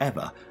fastest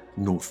ever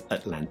North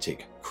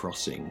Atlantic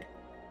crossing.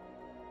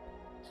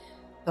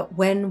 But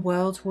when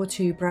World War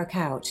II broke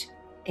out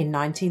in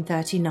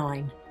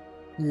 1939,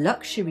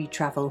 luxury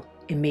travel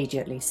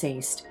immediately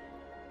ceased,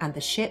 and the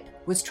ship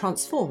was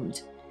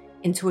transformed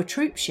into a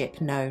troop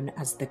ship known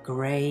as the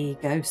Grey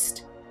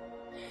Ghost.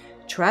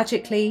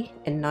 Tragically,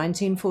 in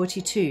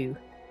 1942,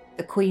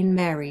 the Queen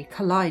Mary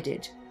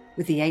collided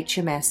with the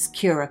HMS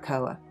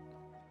Curacoa,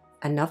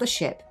 another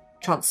ship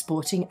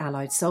transporting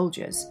Allied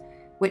soldiers,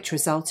 which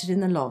resulted in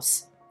the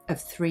loss of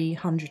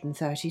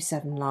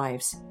 337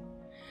 lives.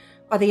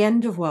 By the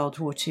end of World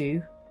War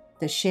II,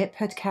 the ship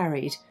had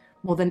carried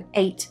more than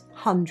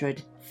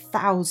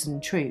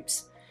 800,000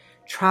 troops,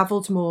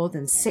 travelled more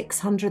than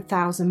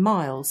 600,000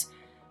 miles,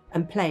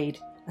 and played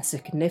a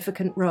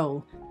significant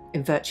role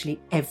in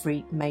virtually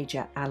every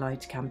major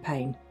Allied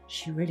campaign.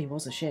 She really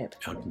was a ship.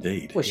 Oh,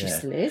 indeed. Well, she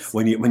still is.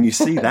 When you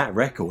see that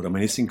record, I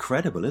mean, it's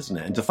incredible, isn't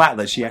it? And the fact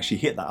that she actually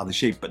hit that other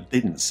ship but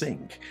didn't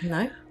sink.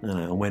 No.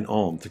 And went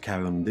on to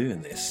carry on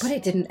doing this. But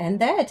it didn't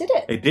end there, did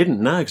it? It didn't,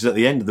 no, because at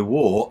the end of the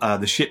war,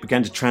 the ship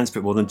began to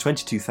transport more than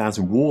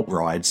 22,000 war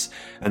brides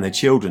and their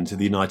children to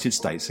the United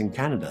States and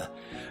Canada.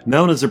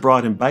 Known as the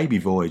Bride and Baby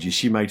Voyages,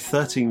 she made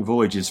 13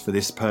 voyages for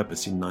this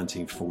purpose in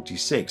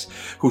 1946.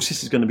 Of course,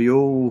 this is going to be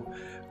all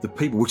the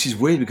people, which is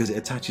weird because it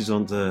attaches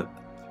onto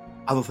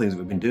other things that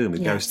we've been doing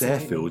with Ghost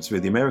Airfields,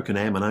 with the American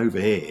airmen over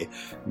here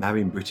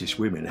marrying British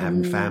women,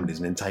 having families,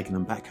 and then taking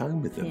them back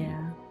home with them.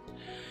 Yeah.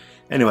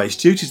 Anyway, it's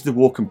due to the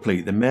war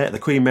complete, the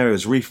Queen Mary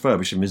was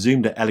refurbished and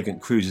resumed her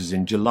elegant cruises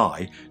in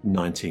July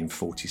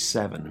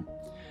 1947.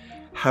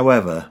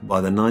 However, by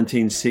the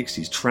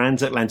 1960s,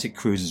 transatlantic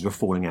cruises were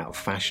falling out of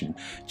fashion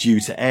due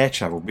to air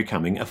travel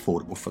becoming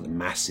affordable for the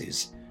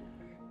masses.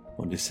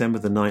 On December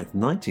the 9th,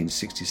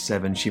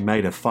 1967, she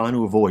made her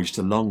final voyage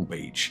to Long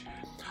Beach.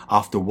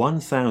 After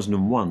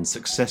 1,001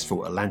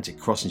 successful Atlantic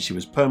crossings, she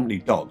was permanently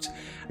docked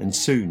and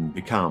soon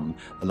become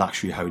the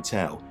luxury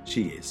hotel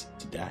she is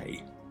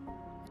today.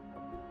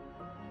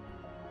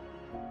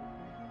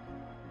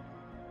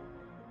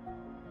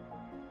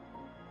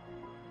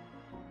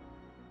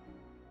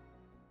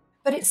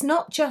 But it's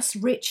not just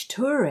rich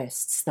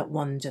tourists that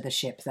wander the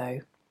ship,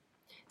 though.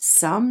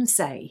 Some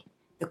say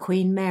the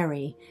Queen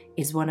Mary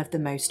is one of the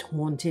most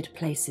haunted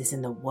places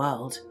in the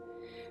world,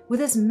 with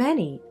as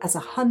many as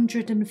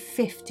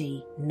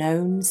 150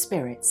 known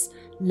spirits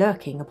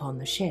lurking upon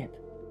the ship.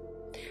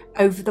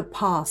 Over the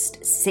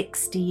past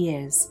 60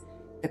 years,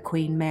 the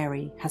Queen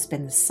Mary has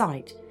been the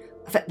site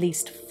of at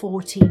least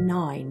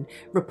 49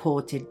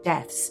 reported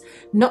deaths,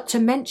 not to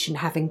mention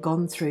having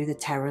gone through the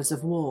terrors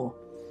of war.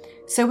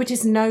 So it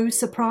is no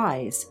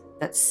surprise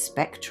that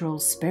spectral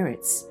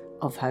spirits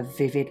of her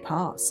vivid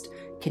past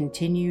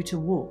continue to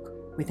walk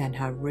within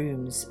her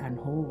rooms and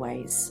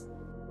hallways.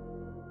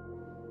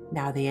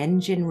 Now, the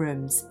engine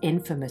room's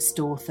infamous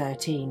Door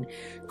 13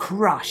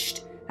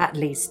 crushed at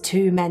least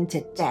 2 men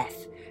to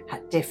death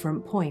at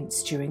different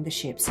points during the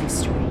ship's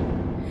history.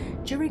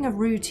 During a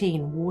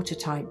routine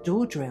watertight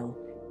door drill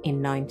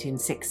in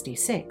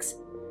 1966,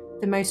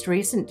 the most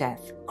recent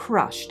death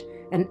crushed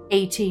an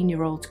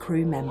 18-year-old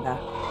crew member.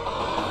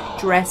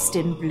 Dressed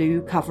in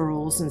blue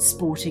coveralls and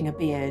sporting a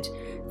beard,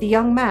 the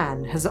young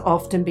man has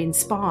often been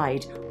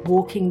spied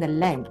walking the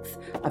length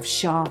of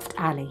Shaft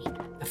Alley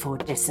before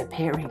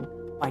disappearing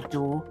by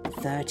door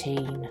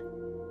 13.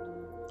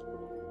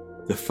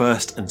 The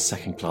first and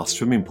second class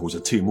swimming pools are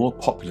 2 more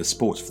popular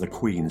sports for the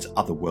Queen's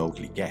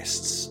otherworldly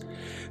guests.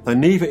 Though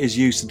neither is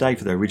used today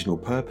for their original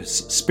purpose,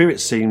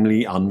 spirits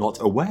seemingly are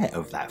not aware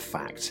of that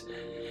fact.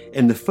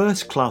 In the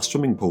first class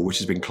swimming pool, which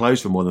has been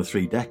closed for more than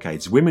 3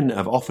 decades, women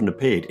have often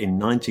appeared in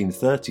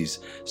 1930s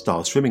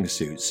style swimming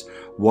suits,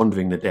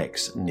 wandering the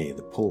decks near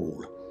the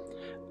pool.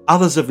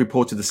 Others have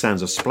reported the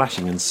sounds of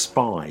splashing and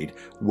spied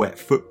wet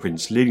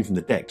footprints leading from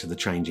the deck to the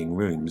changing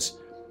rooms.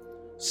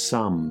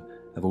 Some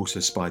have also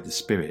spied the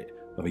spirit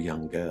of a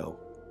young girl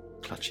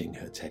clutching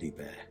her teddy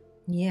bear.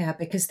 Yeah,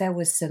 because there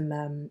was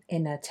some,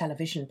 in a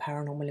television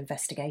paranormal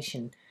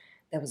investigation,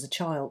 there was a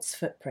child's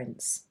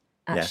footprints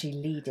actually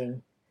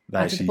leading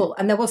out of the pool.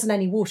 And there wasn't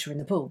any water in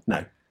the pool.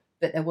 No.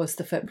 But there was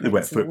the footprints. The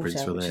wet in the footprints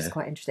water, were there. which is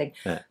quite interesting.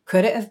 Yeah.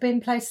 Could it have been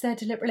placed there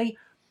deliberately?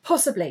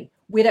 Possibly.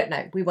 We don't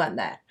know. We weren't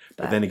there.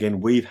 But then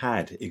again, we've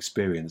had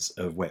experience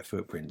of wet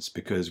footprints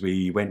because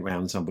we went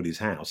round somebody's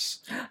house.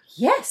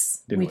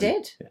 Yes, we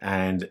did.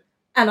 And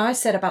I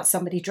said about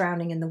somebody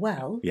drowning in the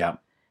well. Yeah.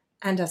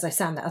 And as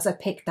I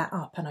picked that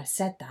up and I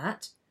said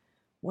that,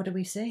 what do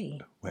we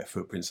see? Wet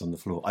footprints on the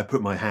floor. I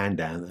put my hand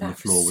down and the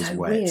floor was so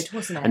wet. Weird,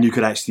 wasn't it? And you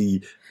could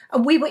actually...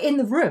 And we were in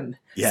the room.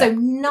 Yeah. So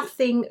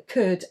nothing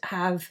could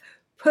have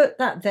put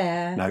that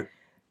there. No.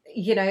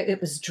 You know, it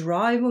was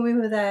dry when we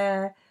were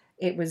there.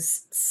 It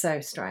was so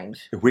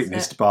strange.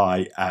 Witnessed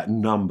by a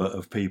number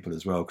of people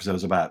as well, because there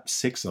was about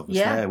 6 of us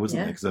there, wasn't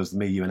there? Because there was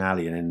me, you and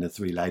Ali, and then the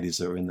 3 ladies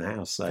that were in the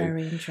house. So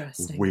very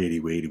interesting. Really,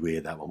 really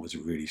weird. That one was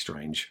really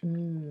strange.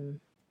 In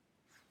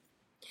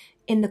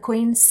the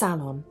Queen's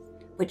salon,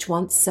 which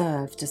once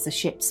served as the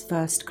ship's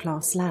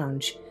first-class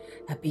lounge,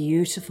 a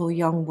beautiful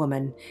young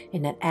woman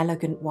in an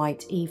elegant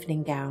white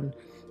evening gown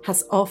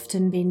has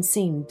often been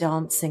seen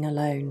dancing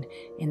alone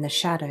in the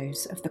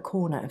shadows of the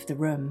corner of the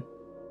room.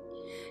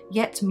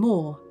 Yet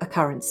more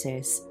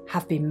occurrences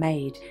have been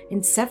made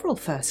in several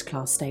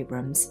first-class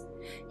staterooms.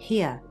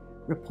 Here,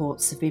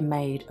 reports have been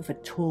made of a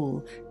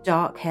tall,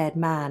 dark-haired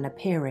man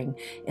appearing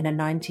in a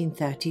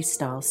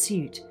 1930s-style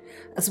suit,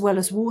 as well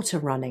as water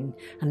running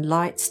and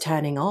lights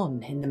turning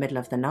on in the middle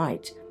of the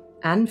night,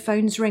 and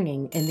phones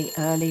ringing in the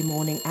early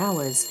morning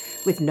hours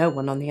with no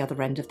one on the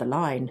other end of the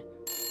line.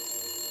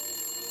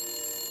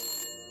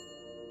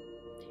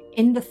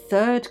 In the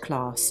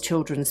third-class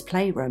children's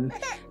playroom,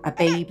 a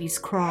baby's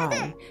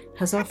cry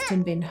has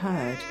often been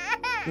heard,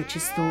 which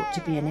is thought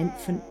to be an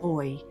infant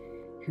boy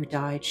who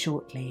died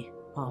shortly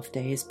after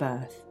his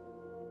birth.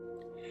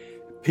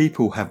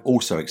 People have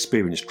also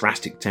experienced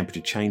drastic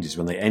temperature changes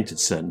when they entered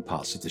certain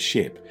parts of the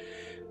ship.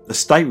 The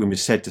stateroom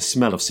is said to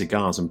smell of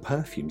cigars and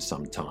perfume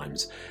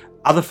sometimes.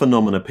 Other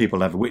phenomena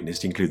people have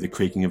witnessed include the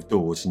creaking of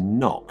doors,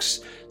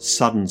 knocks,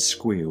 sudden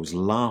squeals,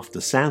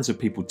 laughter, sounds of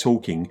people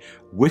talking,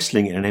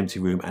 whistling in an empty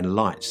room, and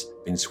lights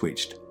being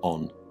switched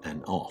on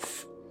and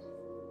off.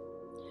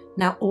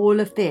 Now, all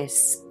of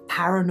this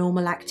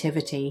paranormal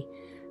activity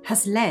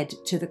has led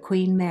to the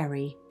Queen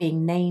Mary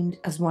being named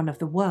as one of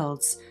the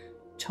world's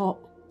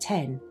top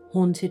 10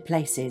 haunted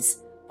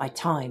places by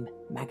Time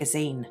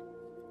magazine.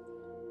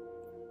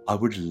 I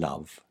would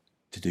love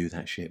to do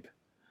that ship.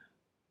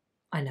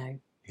 I know.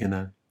 You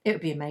know? It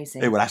would be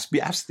amazing. It would have to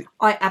be absolutely...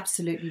 I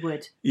absolutely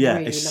would. Yeah,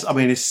 really it's, love I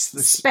mean, it. it's...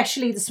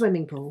 Especially the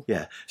swimming pool.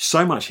 Yeah,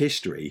 so much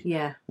history.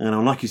 Yeah.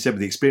 And like you said,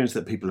 with the experience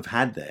that people have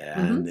had there,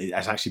 and it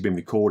has actually been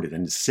recorded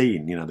and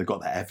seen, you know, they've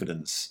got that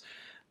evidence.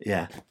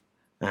 Yeah,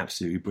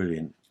 absolutely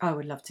brilliant. I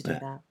would love to do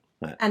that.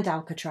 Yeah. And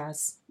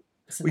Alcatraz.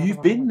 Well,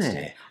 you've been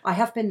there. I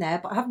have been there,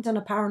 but I haven't done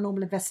a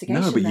paranormal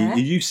investigation. No, but there.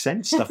 you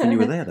sensed stuff when you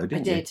were there, though,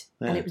 didn't you? I did.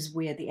 Yeah. And it was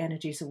weird. The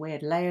energies are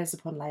weird. Layers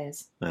upon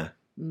layers. Yeah.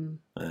 Mm.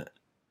 Yeah.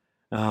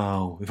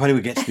 Oh, if only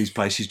we get to these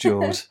places,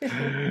 Jules.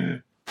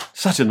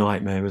 Such a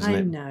nightmare, isn't it?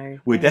 I know.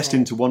 We're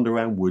destined to wander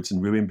around woods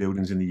and ruin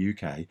buildings in the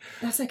UK.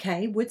 That's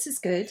okay. Woods is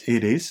good.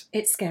 It is.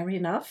 It's scary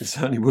enough. It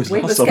certainly was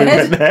We last were time we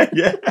went scared.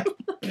 there.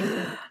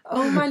 Yeah.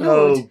 Oh, my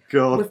Lord. Oh,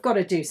 God. We've got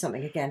to do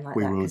something again like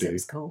We that will because do. it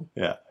was cool.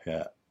 Yeah,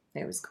 yeah.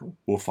 It was cool.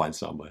 We'll find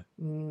somewhere.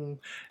 Mm.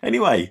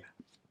 Anyway,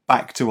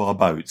 back to our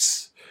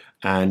boats.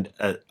 And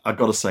I've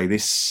got to say,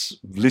 this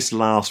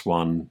last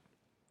one,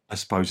 I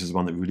suppose, is the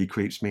one that really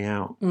creeps me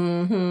out.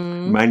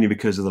 Mm-hmm. Mainly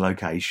because of the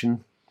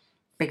location.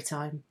 Big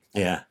time.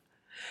 Yeah.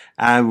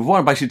 What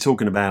I'm basically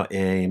talking about,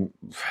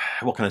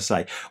 what can I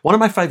say? One of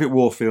my favourite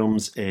war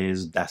films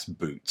is Das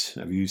Boot.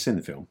 Have you seen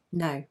the film?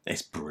 No.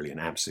 It's brilliant,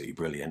 absolutely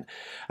brilliant.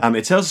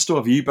 It tells the story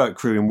of a U-boat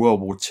crew in World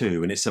War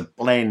II, and it's a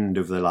blend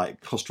of the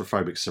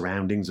claustrophobic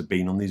surroundings of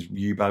being on these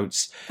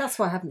U-boats. That's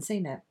why I haven't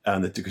seen it.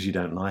 Because you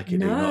don't like it.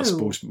 No. You're not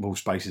a small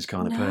spaces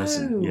kind of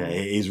person. Yeah,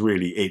 it is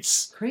really,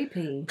 it's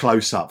creepy.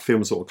 Close up,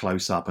 film sort of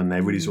close up, and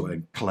they're really sort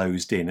of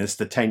closed in. It's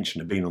the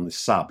tension of being on this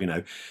sub, you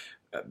know,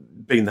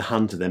 being the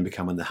hunter, then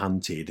becoming the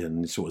hunted,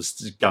 and sort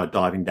of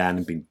diving down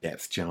and being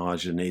depth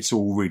charged, and it's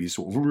all really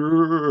sort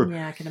of...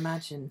 Yeah, I can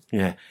imagine.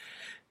 Yeah.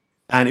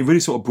 And it really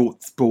sort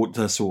of brought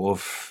the sort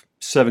of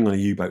serving on a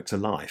U-boat to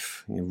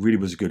life. It really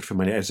was a good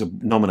film, and it was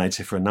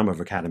nominated for a number of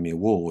Academy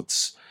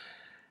Awards.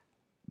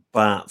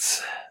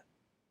 But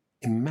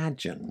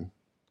imagine,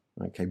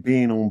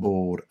 being on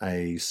board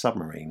a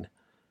submarine,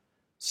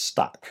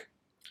 stuck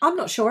I'm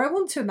not sure I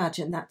want to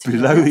imagine that. To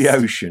below be the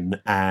honest.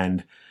 ocean,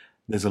 and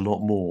there's a lot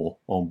more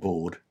on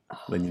board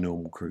than your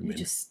normal crewmen.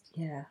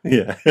 Yeah.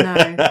 Yeah. No,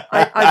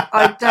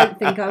 I don't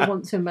think I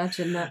want to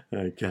imagine that.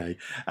 Okay.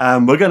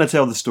 We're going to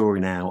tell the story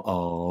now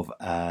of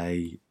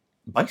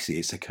basically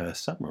it's a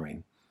cursed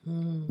submarine.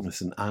 Mm.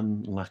 It's an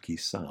unlucky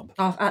sub.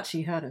 I've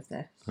actually heard of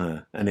this.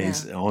 And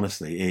it's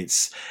honestly,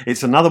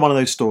 it's another one of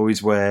those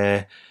stories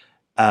where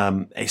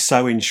it's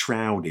so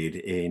enshrouded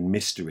in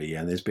mystery,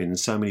 and there's been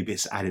so many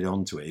bits added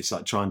onto it. It's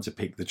like trying to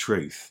pick the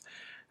truth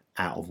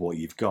out of what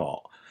you've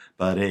got.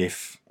 But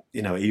if,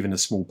 you know, even a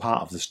small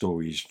part of the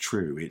story is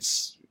true,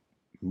 it's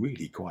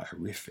really quite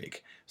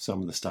horrific,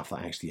 some of the stuff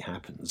that actually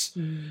happens.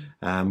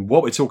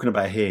 What we're talking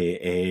about here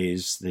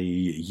is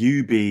the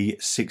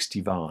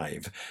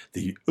UB-65,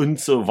 the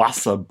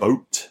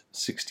Unterwasserboot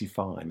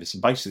 65. It's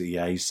basically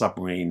a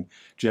submarine,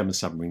 German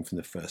submarine from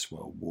the First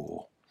World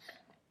War.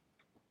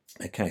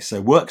 Okay,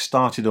 so work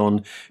started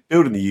on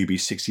building the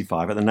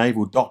UB-65 at the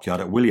Naval Dockyard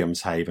at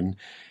Wilhelmshaven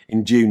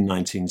in June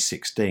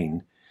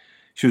 1916.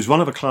 She was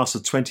one of a class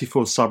of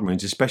 24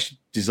 submarines especially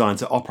designed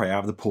to operate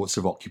out of the ports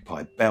of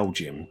occupied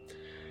Belgium.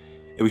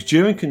 It was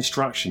during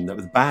construction that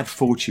the bad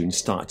fortune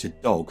started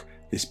to dog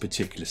this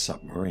particular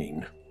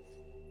submarine.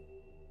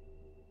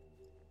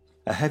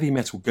 A heavy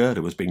metal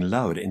girder was being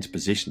lowered into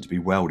position to be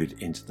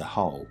welded into the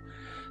hull.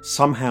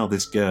 Somehow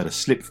this girder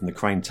slipped from the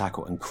crane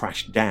tackle and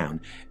crashed down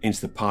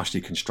into the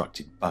partially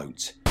constructed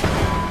boat.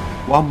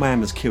 One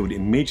man was killed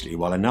immediately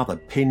while another,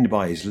 pinned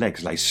by his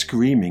legs, lay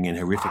screaming in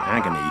horrific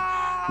agony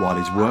while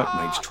his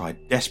workmates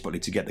tried desperately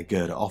to get the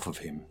girder off of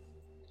him.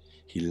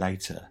 He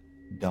later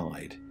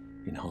died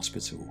in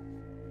hospital.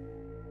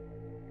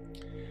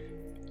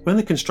 When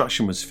the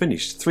construction was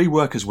finished, 3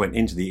 workers went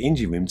into the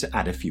engine room to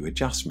add a few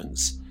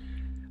adjustments.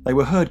 They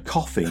were heard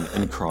coughing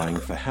and crying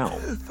for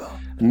help.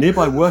 A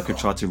nearby worker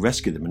tried to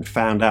rescue them and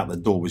found out the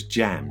door was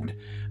jammed,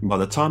 and by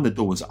the time the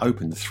door was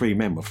opened, the 3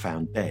 men were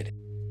found dead,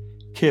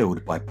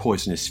 killed by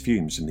poisonous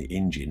fumes from the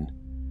engine.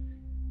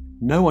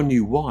 No one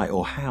knew why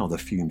or how the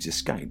fumes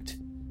escaped.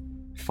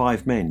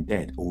 5 men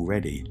dead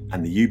already,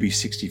 and the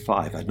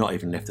UB-65 had not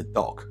even left the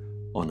dock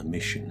on a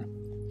mission.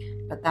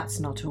 But that's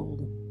not all.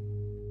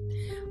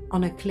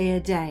 On a clear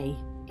day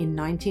in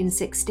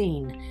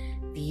 1916,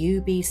 the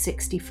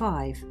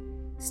UB-65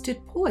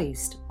 stood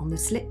poised on the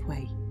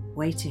slipway,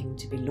 waiting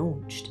to be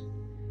launched.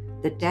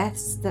 The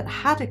deaths that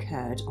had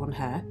occurred on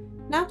her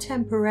now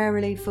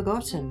temporarily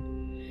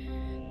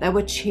forgotten. There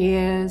were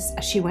cheers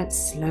as she went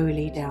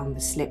slowly down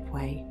the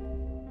slipway.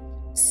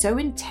 So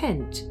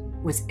intent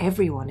was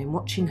everyone in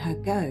watching her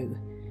go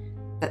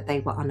that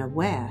they were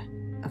unaware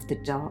of the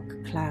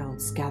dark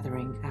clouds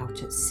gathering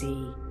out at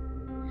sea.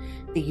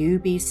 The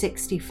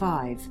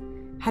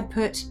UB-65 had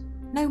put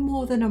no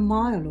more than a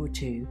mile or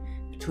two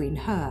between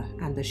her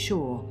and the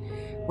shore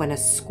when a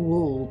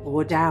squall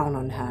bore down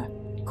on her,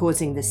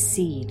 causing the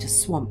sea to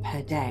swamp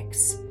her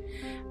decks.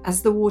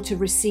 As the water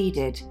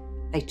receded,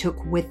 they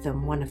took with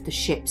them one of the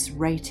ship's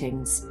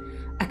ratings,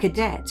 a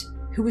cadet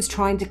who was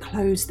trying to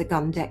close the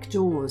gun deck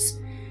doors,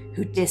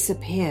 who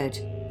disappeared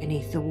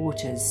beneath the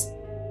waters,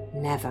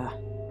 never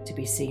to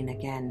be seen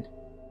again.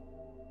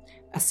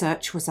 A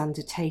search was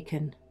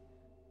undertaken,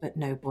 but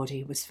no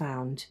body was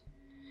found.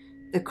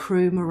 The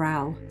crew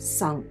morale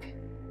sunk,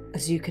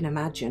 as you can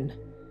imagine.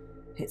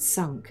 It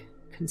sunk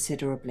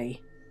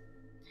considerably.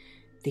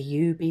 The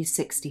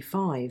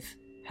UB-65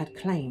 had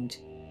claimed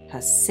her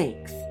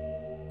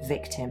 6th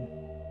victim.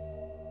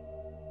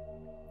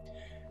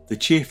 The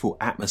cheerful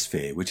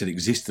atmosphere which had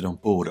existed on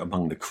board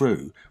among the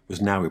crew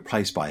was now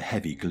replaced by a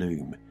heavy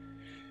gloom.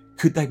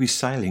 Could they be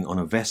sailing on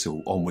a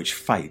vessel on which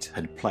fate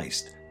had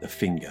placed the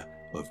finger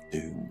of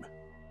doom?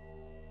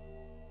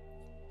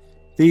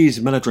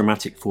 These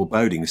melodramatic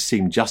forebodings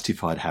seemed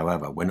justified,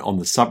 however, when on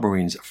the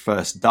submarine's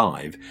first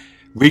dive,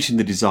 reaching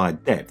the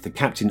desired depth, the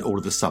captain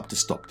ordered the sub to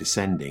stop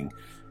descending.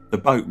 The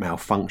boat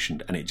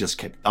malfunctioned and it just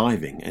kept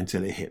diving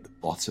until it hit the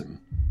bottom.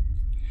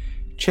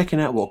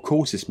 Checking out what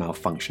caused this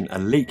malfunction, a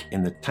leak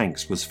in the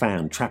tanks was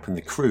found, trapping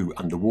the crew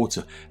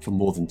underwater for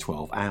more than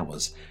 12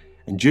 hours.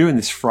 And during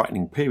this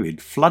frightening period,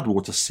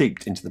 floodwater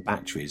seeped into the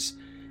batteries.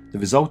 The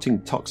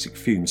resulting toxic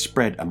fumes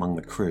spread among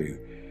the crew.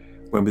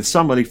 When with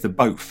some relief the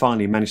boat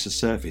finally managed to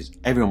surface,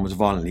 everyone was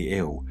violently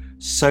ill,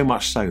 so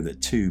much so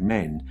that 2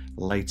 men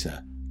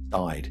later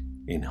died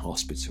in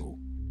hospital.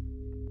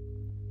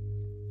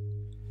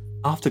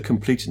 After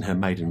completing her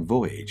maiden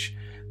voyage,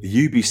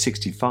 the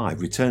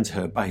UB-65 returned to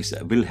her base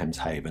at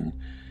Wilhelmshaven,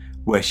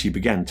 where she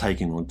began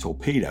taking on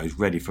torpedoes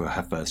ready for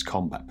her first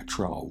combat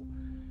patrol.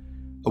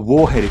 A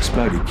warhead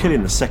exploded,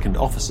 killing the second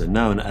officer,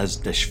 known as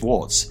De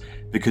Schwartz,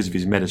 because of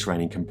his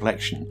Mediterranean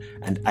complexion,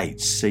 and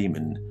 8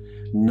 seamen.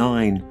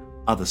 9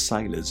 other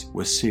sailors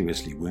were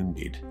seriously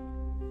wounded.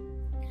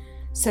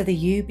 So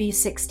the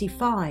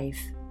UB-65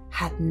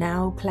 had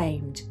now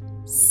claimed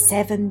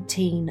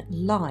 17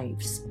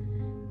 lives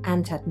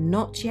and had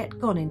not yet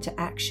gone into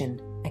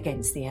action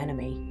against the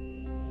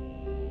enemy.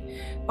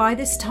 By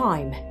this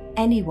time,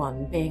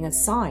 anyone being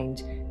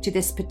assigned to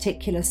this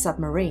particular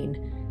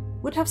submarine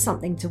would have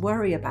something to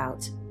worry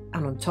about,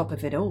 and on top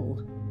of it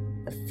all,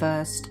 the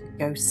first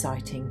ghost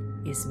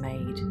sighting is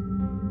made.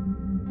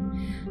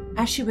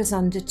 As she was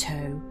under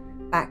tow,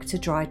 back to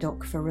dry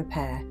dock for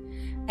repair,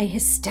 a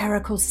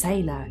hysterical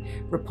sailor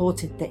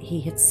reported that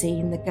he had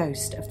seen the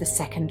ghost of the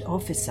second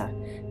officer,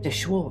 De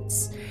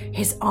Schwartz,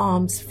 his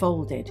arms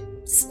folded,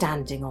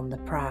 standing on the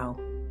prow.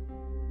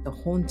 The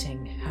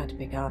haunting had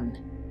begun.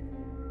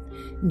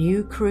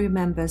 New crew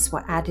members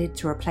were added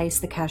to replace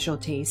the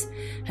casualties,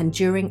 and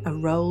during a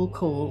roll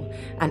call,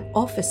 an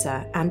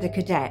officer and a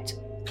cadet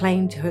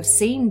claimed to have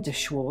seen De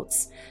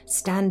Schwartz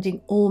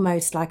standing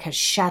almost like a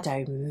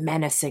shadow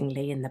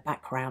menacingly in the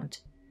background.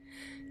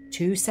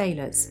 2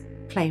 sailors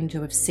claimed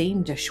to have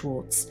seen De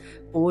Schwartz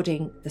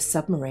boarding the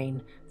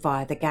submarine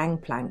via the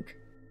gangplank.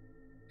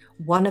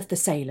 One of the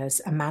sailors,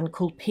 a man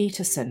called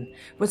Peterson,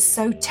 was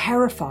so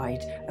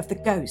terrified of the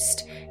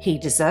ghost he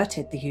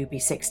deserted the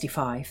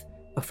UB-65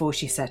 before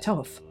she set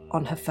off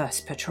on her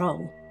first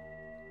patrol.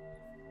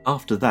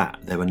 After that,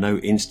 there were no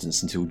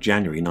incidents until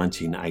January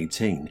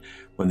 1918,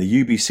 when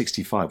the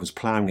UB-65 was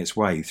ploughing its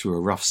way through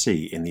a rough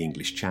sea in the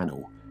English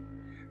Channel.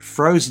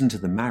 Frozen to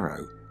the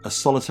marrow, a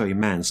solitary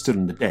man stood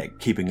on the deck,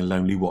 keeping a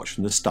lonely watch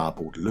from the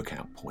starboard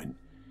lookout point.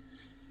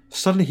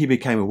 Suddenly he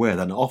became aware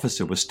that an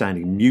officer was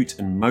standing mute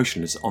and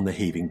motionless on the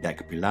heaving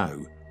deck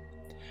below.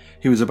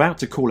 He was about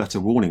to call out a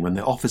warning when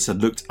the officer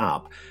looked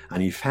up,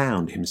 and he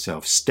found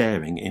himself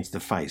staring into the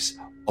face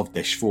of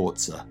De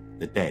Schwartz,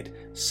 the dead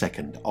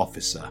second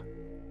officer.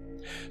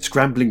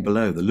 Scrambling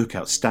below, the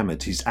lookout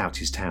stammered out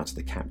his tale to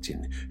the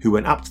captain, who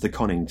went up to the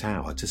conning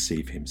tower to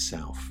see for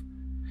himself.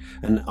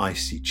 An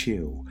icy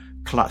chill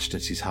clutched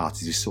at his heart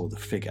as he saw the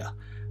figure.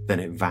 Then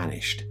it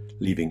vanished,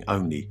 leaving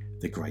only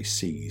the grey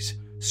seas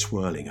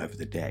swirling over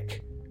the deck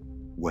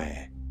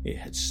where it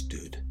had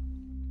stood.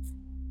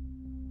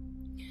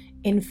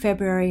 In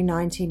February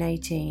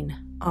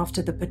 1918,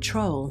 after the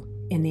patrol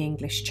in the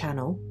English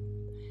Channel,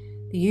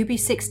 the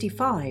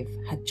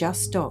UB-65 had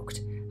just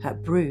docked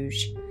at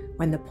Bruges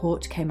when the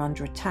port came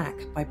under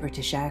attack by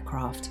British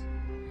aircraft.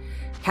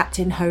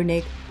 Captain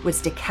Honig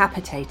was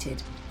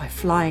decapitated by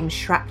flying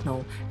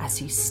shrapnel as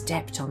he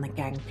stepped on the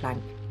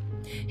gangplank.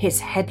 His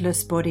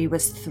headless body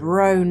was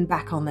thrown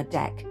back on the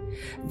deck.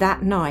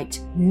 That night,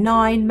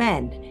 9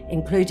 men,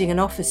 including an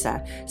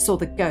officer, saw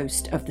the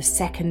ghost of the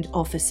second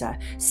officer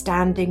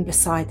standing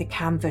beside the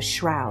canvas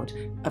shroud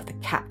of the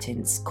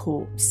captain's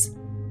corpse.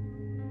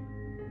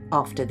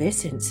 After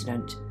this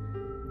incident,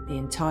 the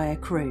entire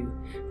crew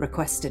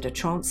requested a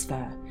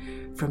transfer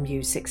from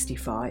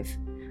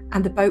U-65,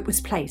 and the boat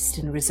was placed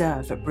in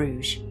reserve at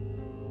Bruges.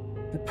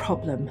 The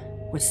problem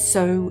was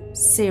so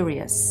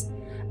serious,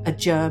 a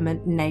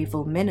German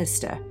naval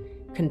minister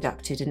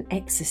conducted an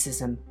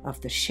exorcism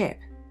of the ship.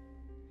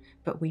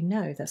 But we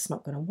know that's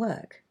not going to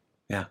work.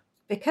 Yeah.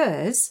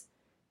 Because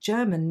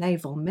German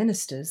naval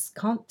ministers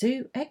can't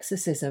do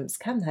exorcisms,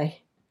 can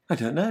they? I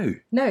don't know.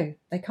 No,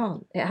 they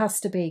can't. It has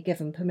to be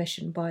given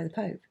permission by the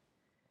Pope.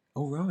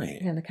 All right.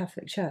 In the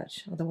Catholic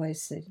Church.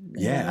 Otherwise...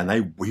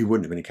 and we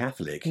wouldn't have been a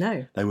Catholic.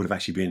 No. They would have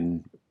actually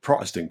been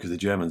Protestant because the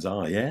Germans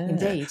are, yeah.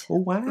 Indeed. Oh,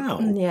 wow.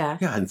 Yeah.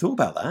 Yeah, I hadn't thought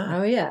about that.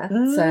 Oh, yeah.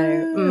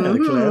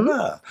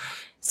 Clever.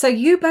 So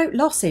U-boat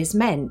losses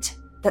meant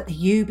that the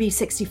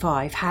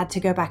UB-65 had to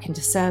go back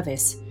into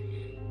service.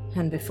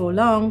 And before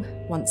long,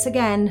 once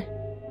again,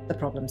 the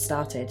problem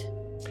started.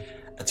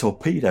 A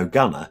torpedo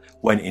gunner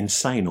went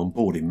insane on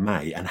board in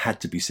May and had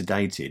to be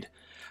sedated.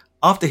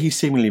 After he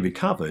seemingly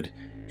recovered,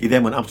 he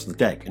then went up to the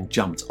deck and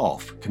jumped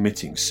off,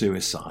 committing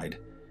suicide.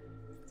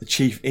 The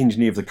chief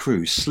engineer of the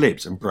crew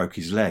slipped and broke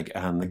his leg,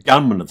 and the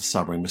gunman of the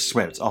submarine was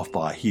swept off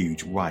by a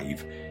huge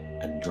wave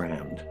and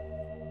drowned.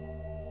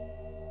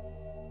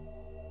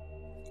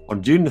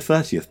 On June the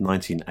 30th,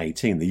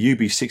 1918, the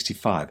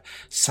UB-65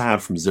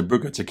 sailed from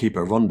Zeebrugge to keep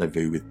a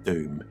rendezvous with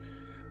doom.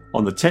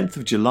 On the 10th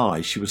of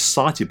July, she was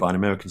sighted by an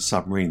American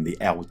submarine, the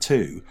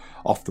L2,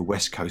 off the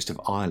west coast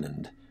of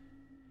Ireland.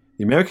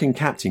 The American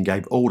captain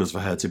gave orders for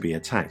her to be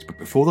attacked, but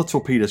before the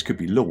torpedoes could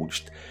be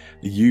launched,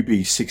 the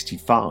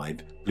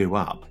UB-65 blew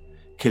up,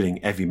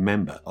 killing every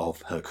member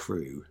of her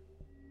crew.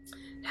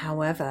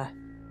 However,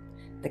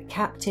 the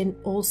captain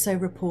also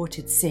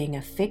reported seeing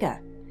a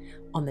figure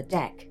on the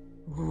deck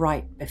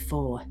right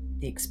before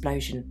the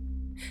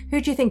explosion.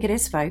 Who do you think it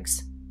is,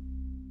 folks?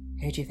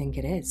 Who do you think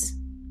it is?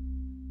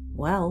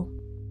 Well,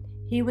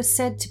 he was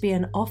said to be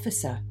an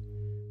officer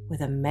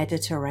with a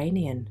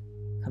Mediterranean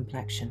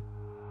complexion.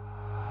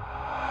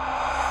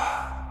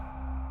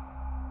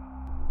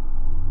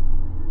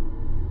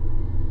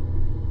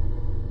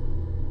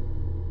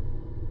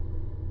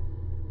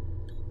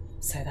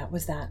 So that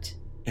was that.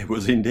 It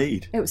was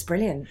indeed. It was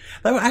brilliant.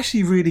 They were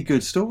actually really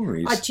good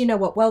stories. Do you know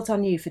what? Well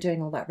done you for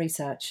doing all that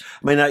research.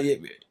 I mean,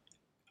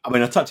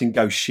 I typed in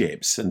ghost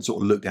ships and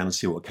sort of looked down and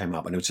see what came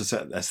up, and it was just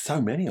there's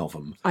so many of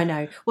them. I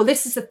know. Well,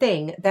 this is the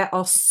thing. There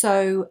are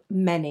so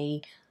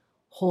many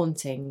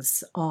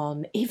hauntings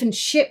on even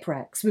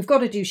shipwrecks. We've got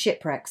to do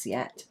shipwrecks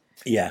yet.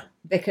 Yeah.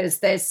 Because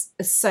there's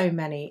so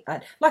many.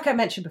 Like I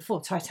mentioned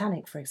before,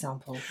 Titanic, for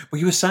example. Well,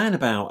 you were saying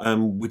about,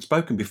 we'd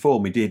spoken before,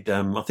 and we did,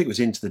 I think it was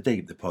Into the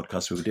Deep, the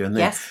podcast we were doing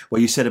there, yes.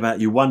 Where you said about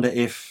you wonder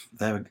if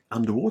there are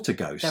underwater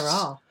ghosts. There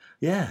are.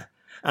 Yeah.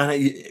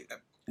 And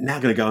now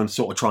going to go and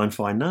sort of try and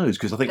find those,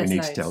 because I think we need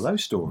loads. to tell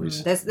those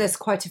stories. There's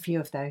quite a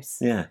few of those.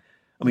 Yeah.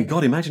 I mean,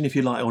 God, imagine if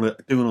you're like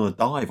doing a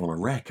dive on a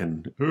wreck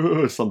and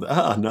something.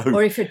 No.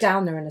 Or if you're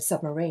down there in a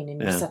submarine and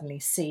you Yeah. suddenly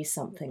see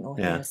something or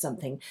Yeah. hear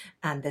something,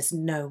 and there's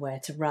nowhere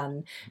to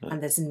run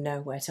and there's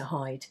nowhere to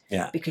hide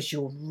Yeah. because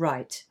you're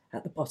right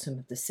at the bottom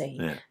of the sea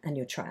Yeah. and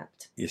you're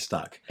trapped You're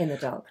stuck. in the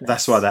darkness.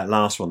 That's why that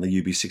last one, the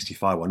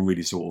UB-65 one,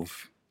 really sort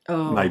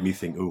of made me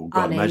think, oh,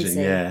 God, uneasy. imagine,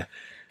 yeah.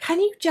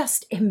 Can you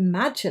just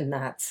imagine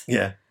that?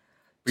 Yeah.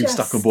 Being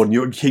stuck on board, and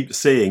you keep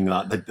seeing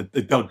like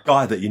the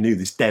guy that you knew,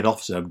 this dead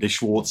officer, De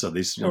Schwarzer,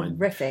 this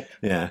Horrific.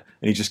 yeah,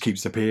 and he just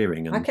keeps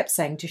appearing. And I kept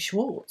saying to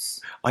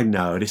Schwartz. I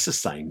know, and it's the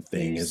same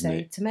thing, You isn't say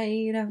it?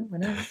 tomato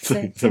when I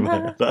say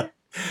Tomato. tomato.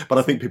 But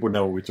I think people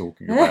know what we're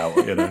talking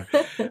about, you know.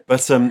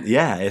 But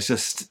yeah, it's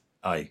just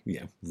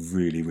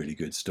really, really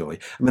good story.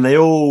 I mean, they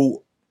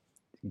all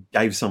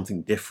gave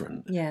something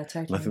different. Yeah, And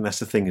totally. I think that's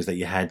the thing, is that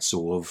you had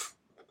sort of,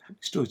 how many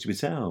stories did we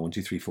tell? 1,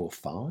 2, 3, 4,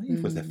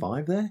 5? Was there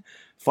 5 there?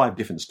 5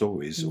 different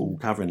stories, all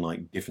covering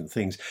like different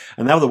things.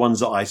 And they were the ones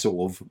that I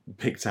sort of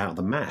picked out of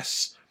the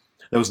mass.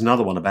 There was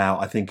another one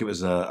about, I think it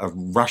was a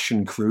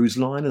Russian cruise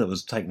liner that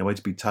was taken away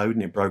to be towed,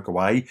 and it broke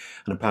away,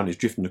 and apparently it's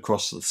drifting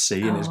across the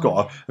sea, and it's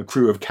got a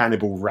crew of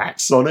cannibal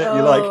rats on it.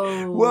 You're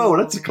like, whoa,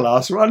 that's a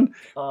class one.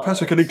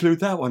 Perhaps we can include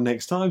that one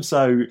next time.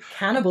 So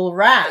Cannibal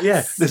rats.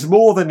 yeah, there's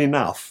more than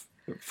enough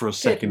for a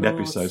second Lord.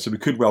 episode, so we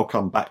could well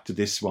come back to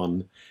this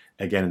one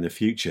again in the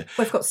future.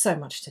 We've got so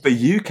much to do. But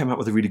you came up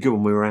with a really good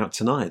one. We were out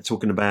tonight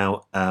talking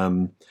about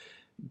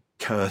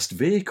cursed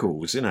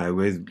vehicles, you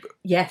know,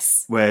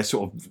 Yes. where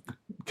sort of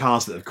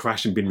cars that have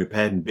crashed and been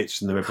repaired and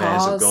bits and the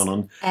repairs have Cars, gone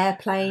on.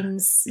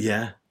 airplanes,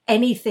 Yeah,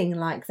 anything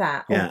like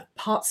that. Yeah. Or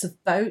parts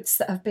of boats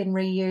that have been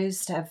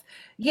reused have,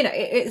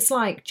 it's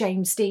like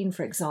James Dean,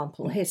 for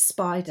example, his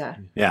Spider.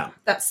 yeah,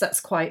 That's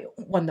quite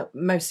one that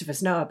most of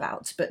us know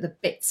about, but the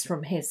bits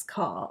from his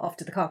car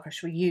after the car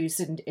crash were used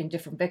in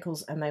different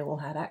vehicles, and they all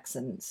had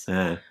accents.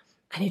 yeah.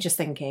 And you're just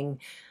thinking,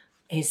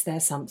 is there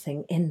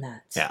something in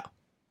that? Yeah.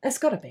 There's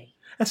got to be.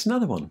 That's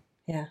another one.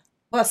 Yeah.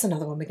 Well, that's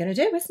another one we're going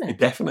to do, isn't it?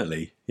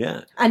 Definitely,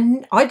 yeah.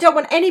 And I don't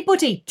want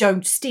anybody,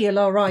 don't steal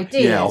our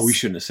ideas. Yeah, we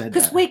shouldn't have said that.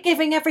 Because we're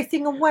giving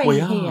everything away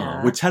we here.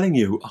 are. We're telling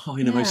you,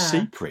 most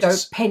secrets.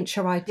 Don't pinch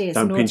our ideas.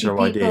 Don't pinch naughty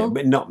our idea. people.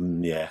 But not,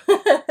 yeah.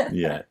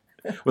 Yeah.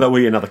 Well, that'll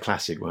be another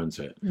classic, won't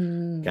it?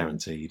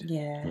 Guaranteed.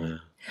 Yeah.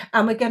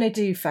 And we're going to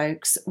do,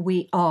 folks,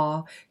 we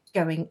are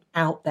going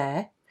out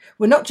there.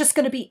 We're not just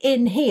going to be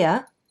in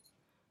here,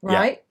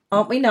 right?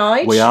 Aren't we,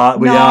 Nige? We are.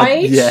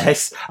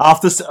 Yes.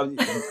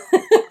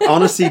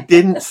 Honestly,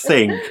 didn't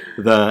think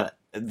that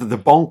the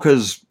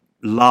bonkers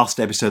last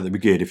episode that we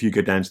did, If You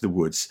Go Down to the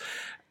Woods,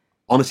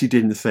 honestly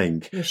didn't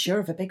think. You're sure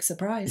of a big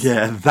surprise.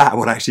 Yeah, that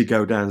would actually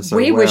go down so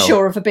well. We were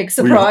sure of a big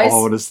surprise.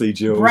 Honestly,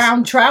 Jules.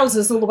 Brown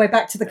trousers all the way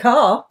back to the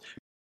car.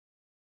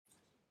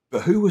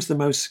 But who was the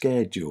most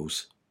scared,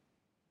 Jules?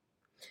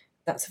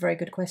 That's a very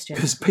good question.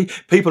 Because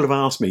people have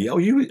asked me, were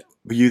you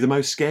the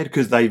most scared?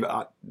 Because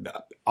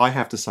I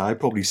have to say, I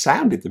probably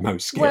sounded the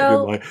most scared.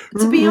 Well,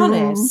 to be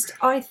honest,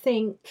 I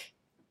think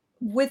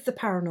with the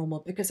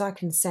paranormal, because I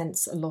can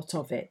sense a lot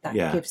of it,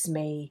 that gives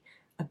me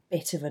a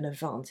bit of an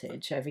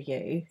advantage over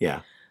you.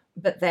 Yeah.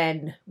 But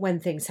then when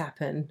things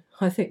happen,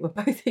 I think we're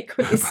both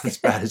equally scared. As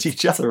bad as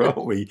each other,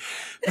 aren't we?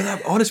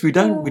 But honestly,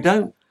 we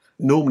don't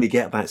normally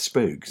get that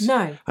spooked. No.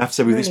 I have to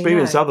say, we've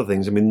experienced other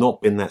things. I mean,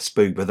 not been that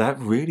spooked, but that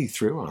really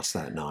threw us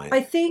that night.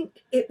 I think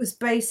it was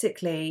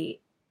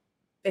basically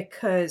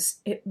because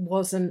it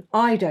wasn't,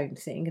 I don't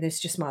think, and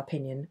it's just my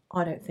opinion,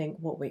 I don't think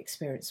what we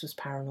experienced was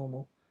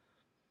paranormal.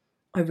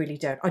 I really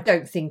don't. I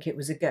don't think it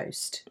was a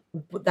ghost.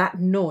 That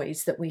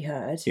noise that we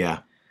heard. Yeah.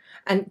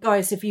 And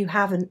guys, if you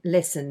haven't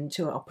listened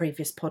to our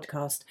previous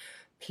podcast,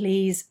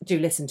 please do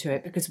listen to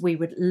it, because we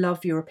would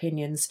love your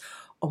opinions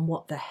on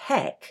what the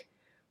heck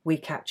we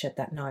captured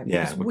that night.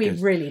 Because we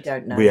really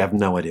don't know. We have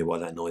no idea what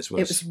that noise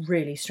was. It was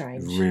really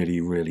strange. Really,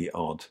 really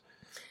odd.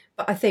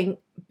 But I think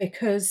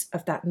because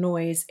of that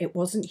noise, it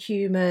wasn't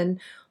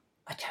human.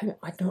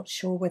 I'm not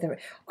sure whether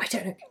I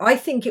don't know. I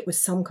think it was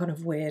some kind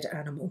of weird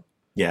animal.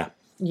 Yeah.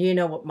 You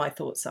know what my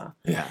thoughts are.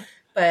 Yeah.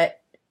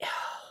 But, oh,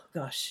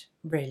 gosh,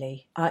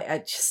 really, I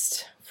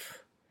just,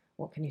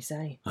 what can you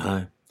say?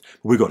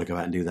 We've got to go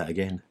out and do that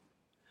again.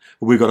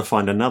 We've got to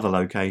find another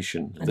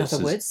location that's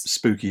woods? As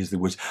spooky as the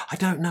woods. I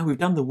don't know. We've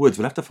done the woods.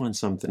 We'll have to find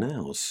something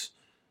else.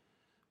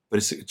 But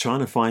it's trying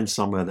to find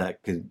somewhere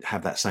that could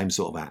have that same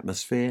sort of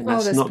atmosphere.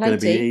 That's not going to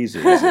be easy,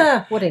 is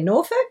it? What, in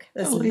Norfolk?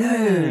 There's loads.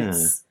 Yeah.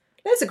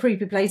 There's a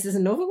creepy places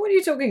in Norfolk. What are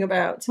you talking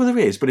about? Well,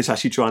 there is, but it's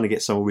actually trying to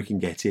get somewhere we can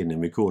get in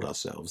and record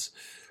ourselves.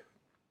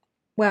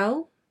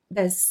 Well,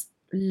 there's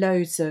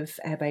loads of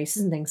air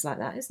bases and things like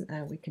that, isn't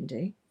there, we can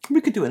do?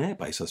 We could do an air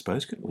base, I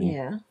suppose, couldn't we?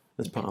 Yeah.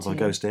 As part of our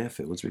ghost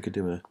airfields, we could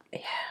do a...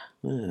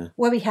 Yeah.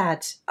 Where we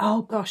had,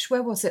 oh gosh,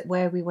 where was it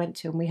where we went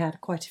to, and we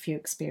had quite a few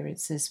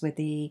experiences with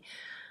the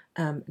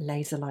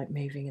laser light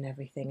moving and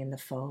everything in the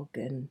fog,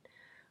 and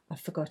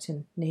I've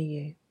forgotten, near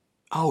you.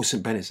 Oh,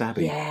 St Benet's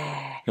Abbey.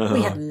 Yeah.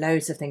 We had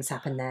loads of things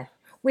happen there.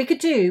 We could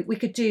do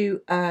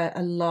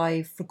a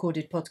live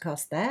recorded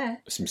podcast there.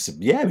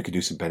 We could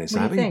do St Benet's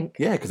Abbey. What do you think?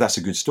 Yeah, because that's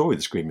a good story,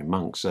 the Screaming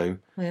Monk. So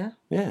yeah.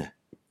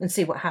 And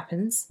see what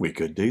happens. We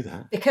could do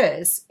that.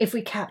 Because if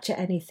we capture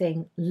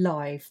anything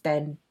live,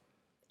 then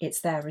it's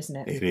there, isn't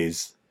it? It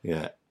is,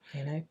 yeah.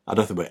 You know? I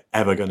don't think we're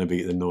ever going to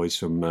beat the noise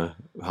from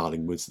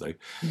Harding Woods, though.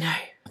 No.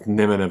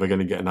 Never going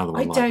to get another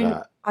one like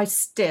that. I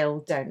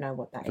still don't know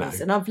what that is.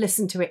 And I've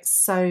listened to it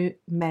so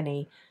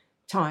many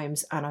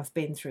times, and I've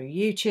been through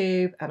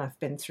YouTube, and I've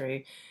been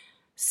through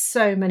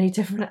so many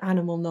different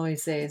animal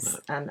noises,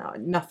 and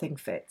nothing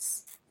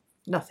fits.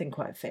 Nothing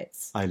quite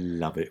fits. I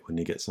love it when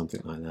you get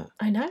something like that.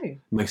 I know.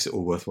 Makes it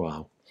all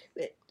worthwhile.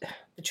 The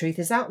truth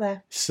is out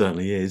there. It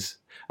certainly is.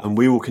 And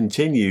we will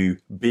continue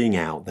being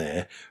out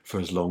there for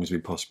as long as we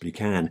possibly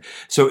can.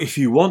 So if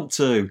you want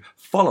to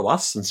follow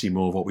us and see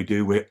more of what we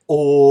do, we're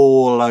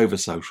all over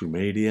social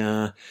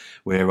media.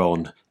 We're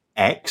on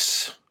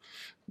X.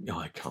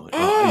 I can't.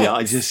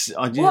 I just.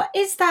 What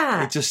is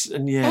that?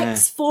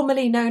 X,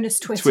 formerly known as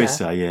Twitter.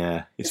 Twitter,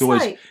 yeah. It's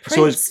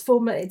always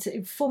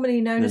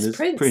formerly known as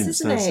Prince,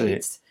 isn't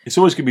it? It's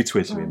always going to be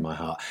Twitter in my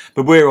heart.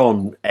 But we're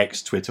on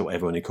X, Twitter,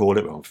 whatever you want to call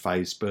it. We're on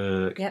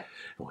Facebook. Yep.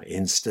 We're on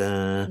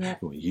Insta.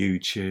 We're on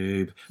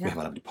YouTube. Yep. We have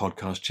a lovely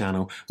podcast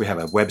channel. We have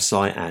a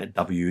website at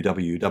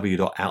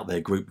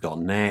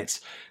www.outtheregroup.net.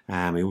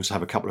 We also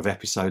have a couple of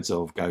episodes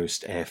of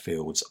Ghost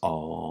Airfields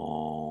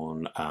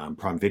on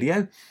Prime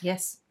Video.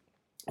 Yes.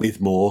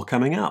 With more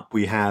coming up.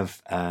 We have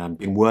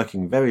been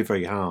working very,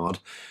 very hard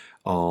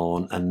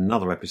on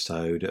another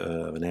episode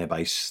of an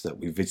airbase that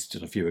we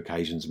visited on a few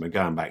occasions, and we're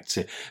going back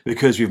to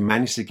because we've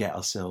managed to get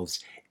ourselves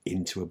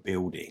into a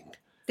building.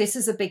 This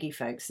is a biggie,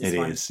 folks. It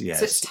is, yes.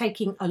 So it's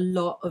taking a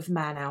lot of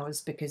man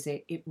hours because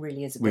it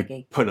really is a biggie.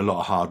 We've put a lot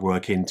of hard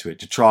work into it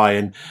to try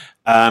and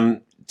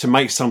to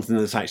make something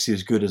that's actually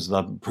as good as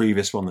the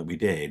previous one that we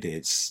did.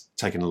 It's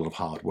taken a lot of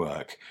hard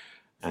work.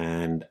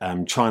 And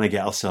trying to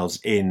get ourselves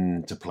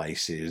into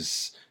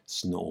places,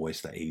 it's not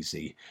always that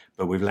easy.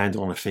 But we've landed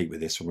on our feet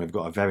with this one. We've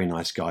got a very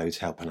nice guy who's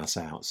helping us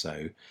out.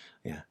 So,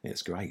 yeah,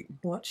 it's great.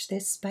 Watch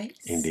this space.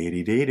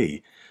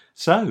 Indeedy.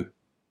 So,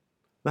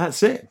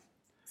 that's it.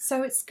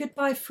 So it's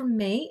goodbye from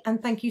me.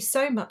 And thank you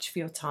so much for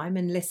your time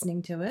and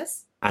listening to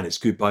us. And it's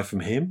goodbye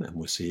from him. And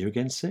we'll see you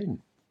again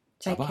soon.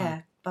 Take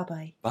care.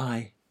 Bye-bye.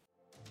 Bye.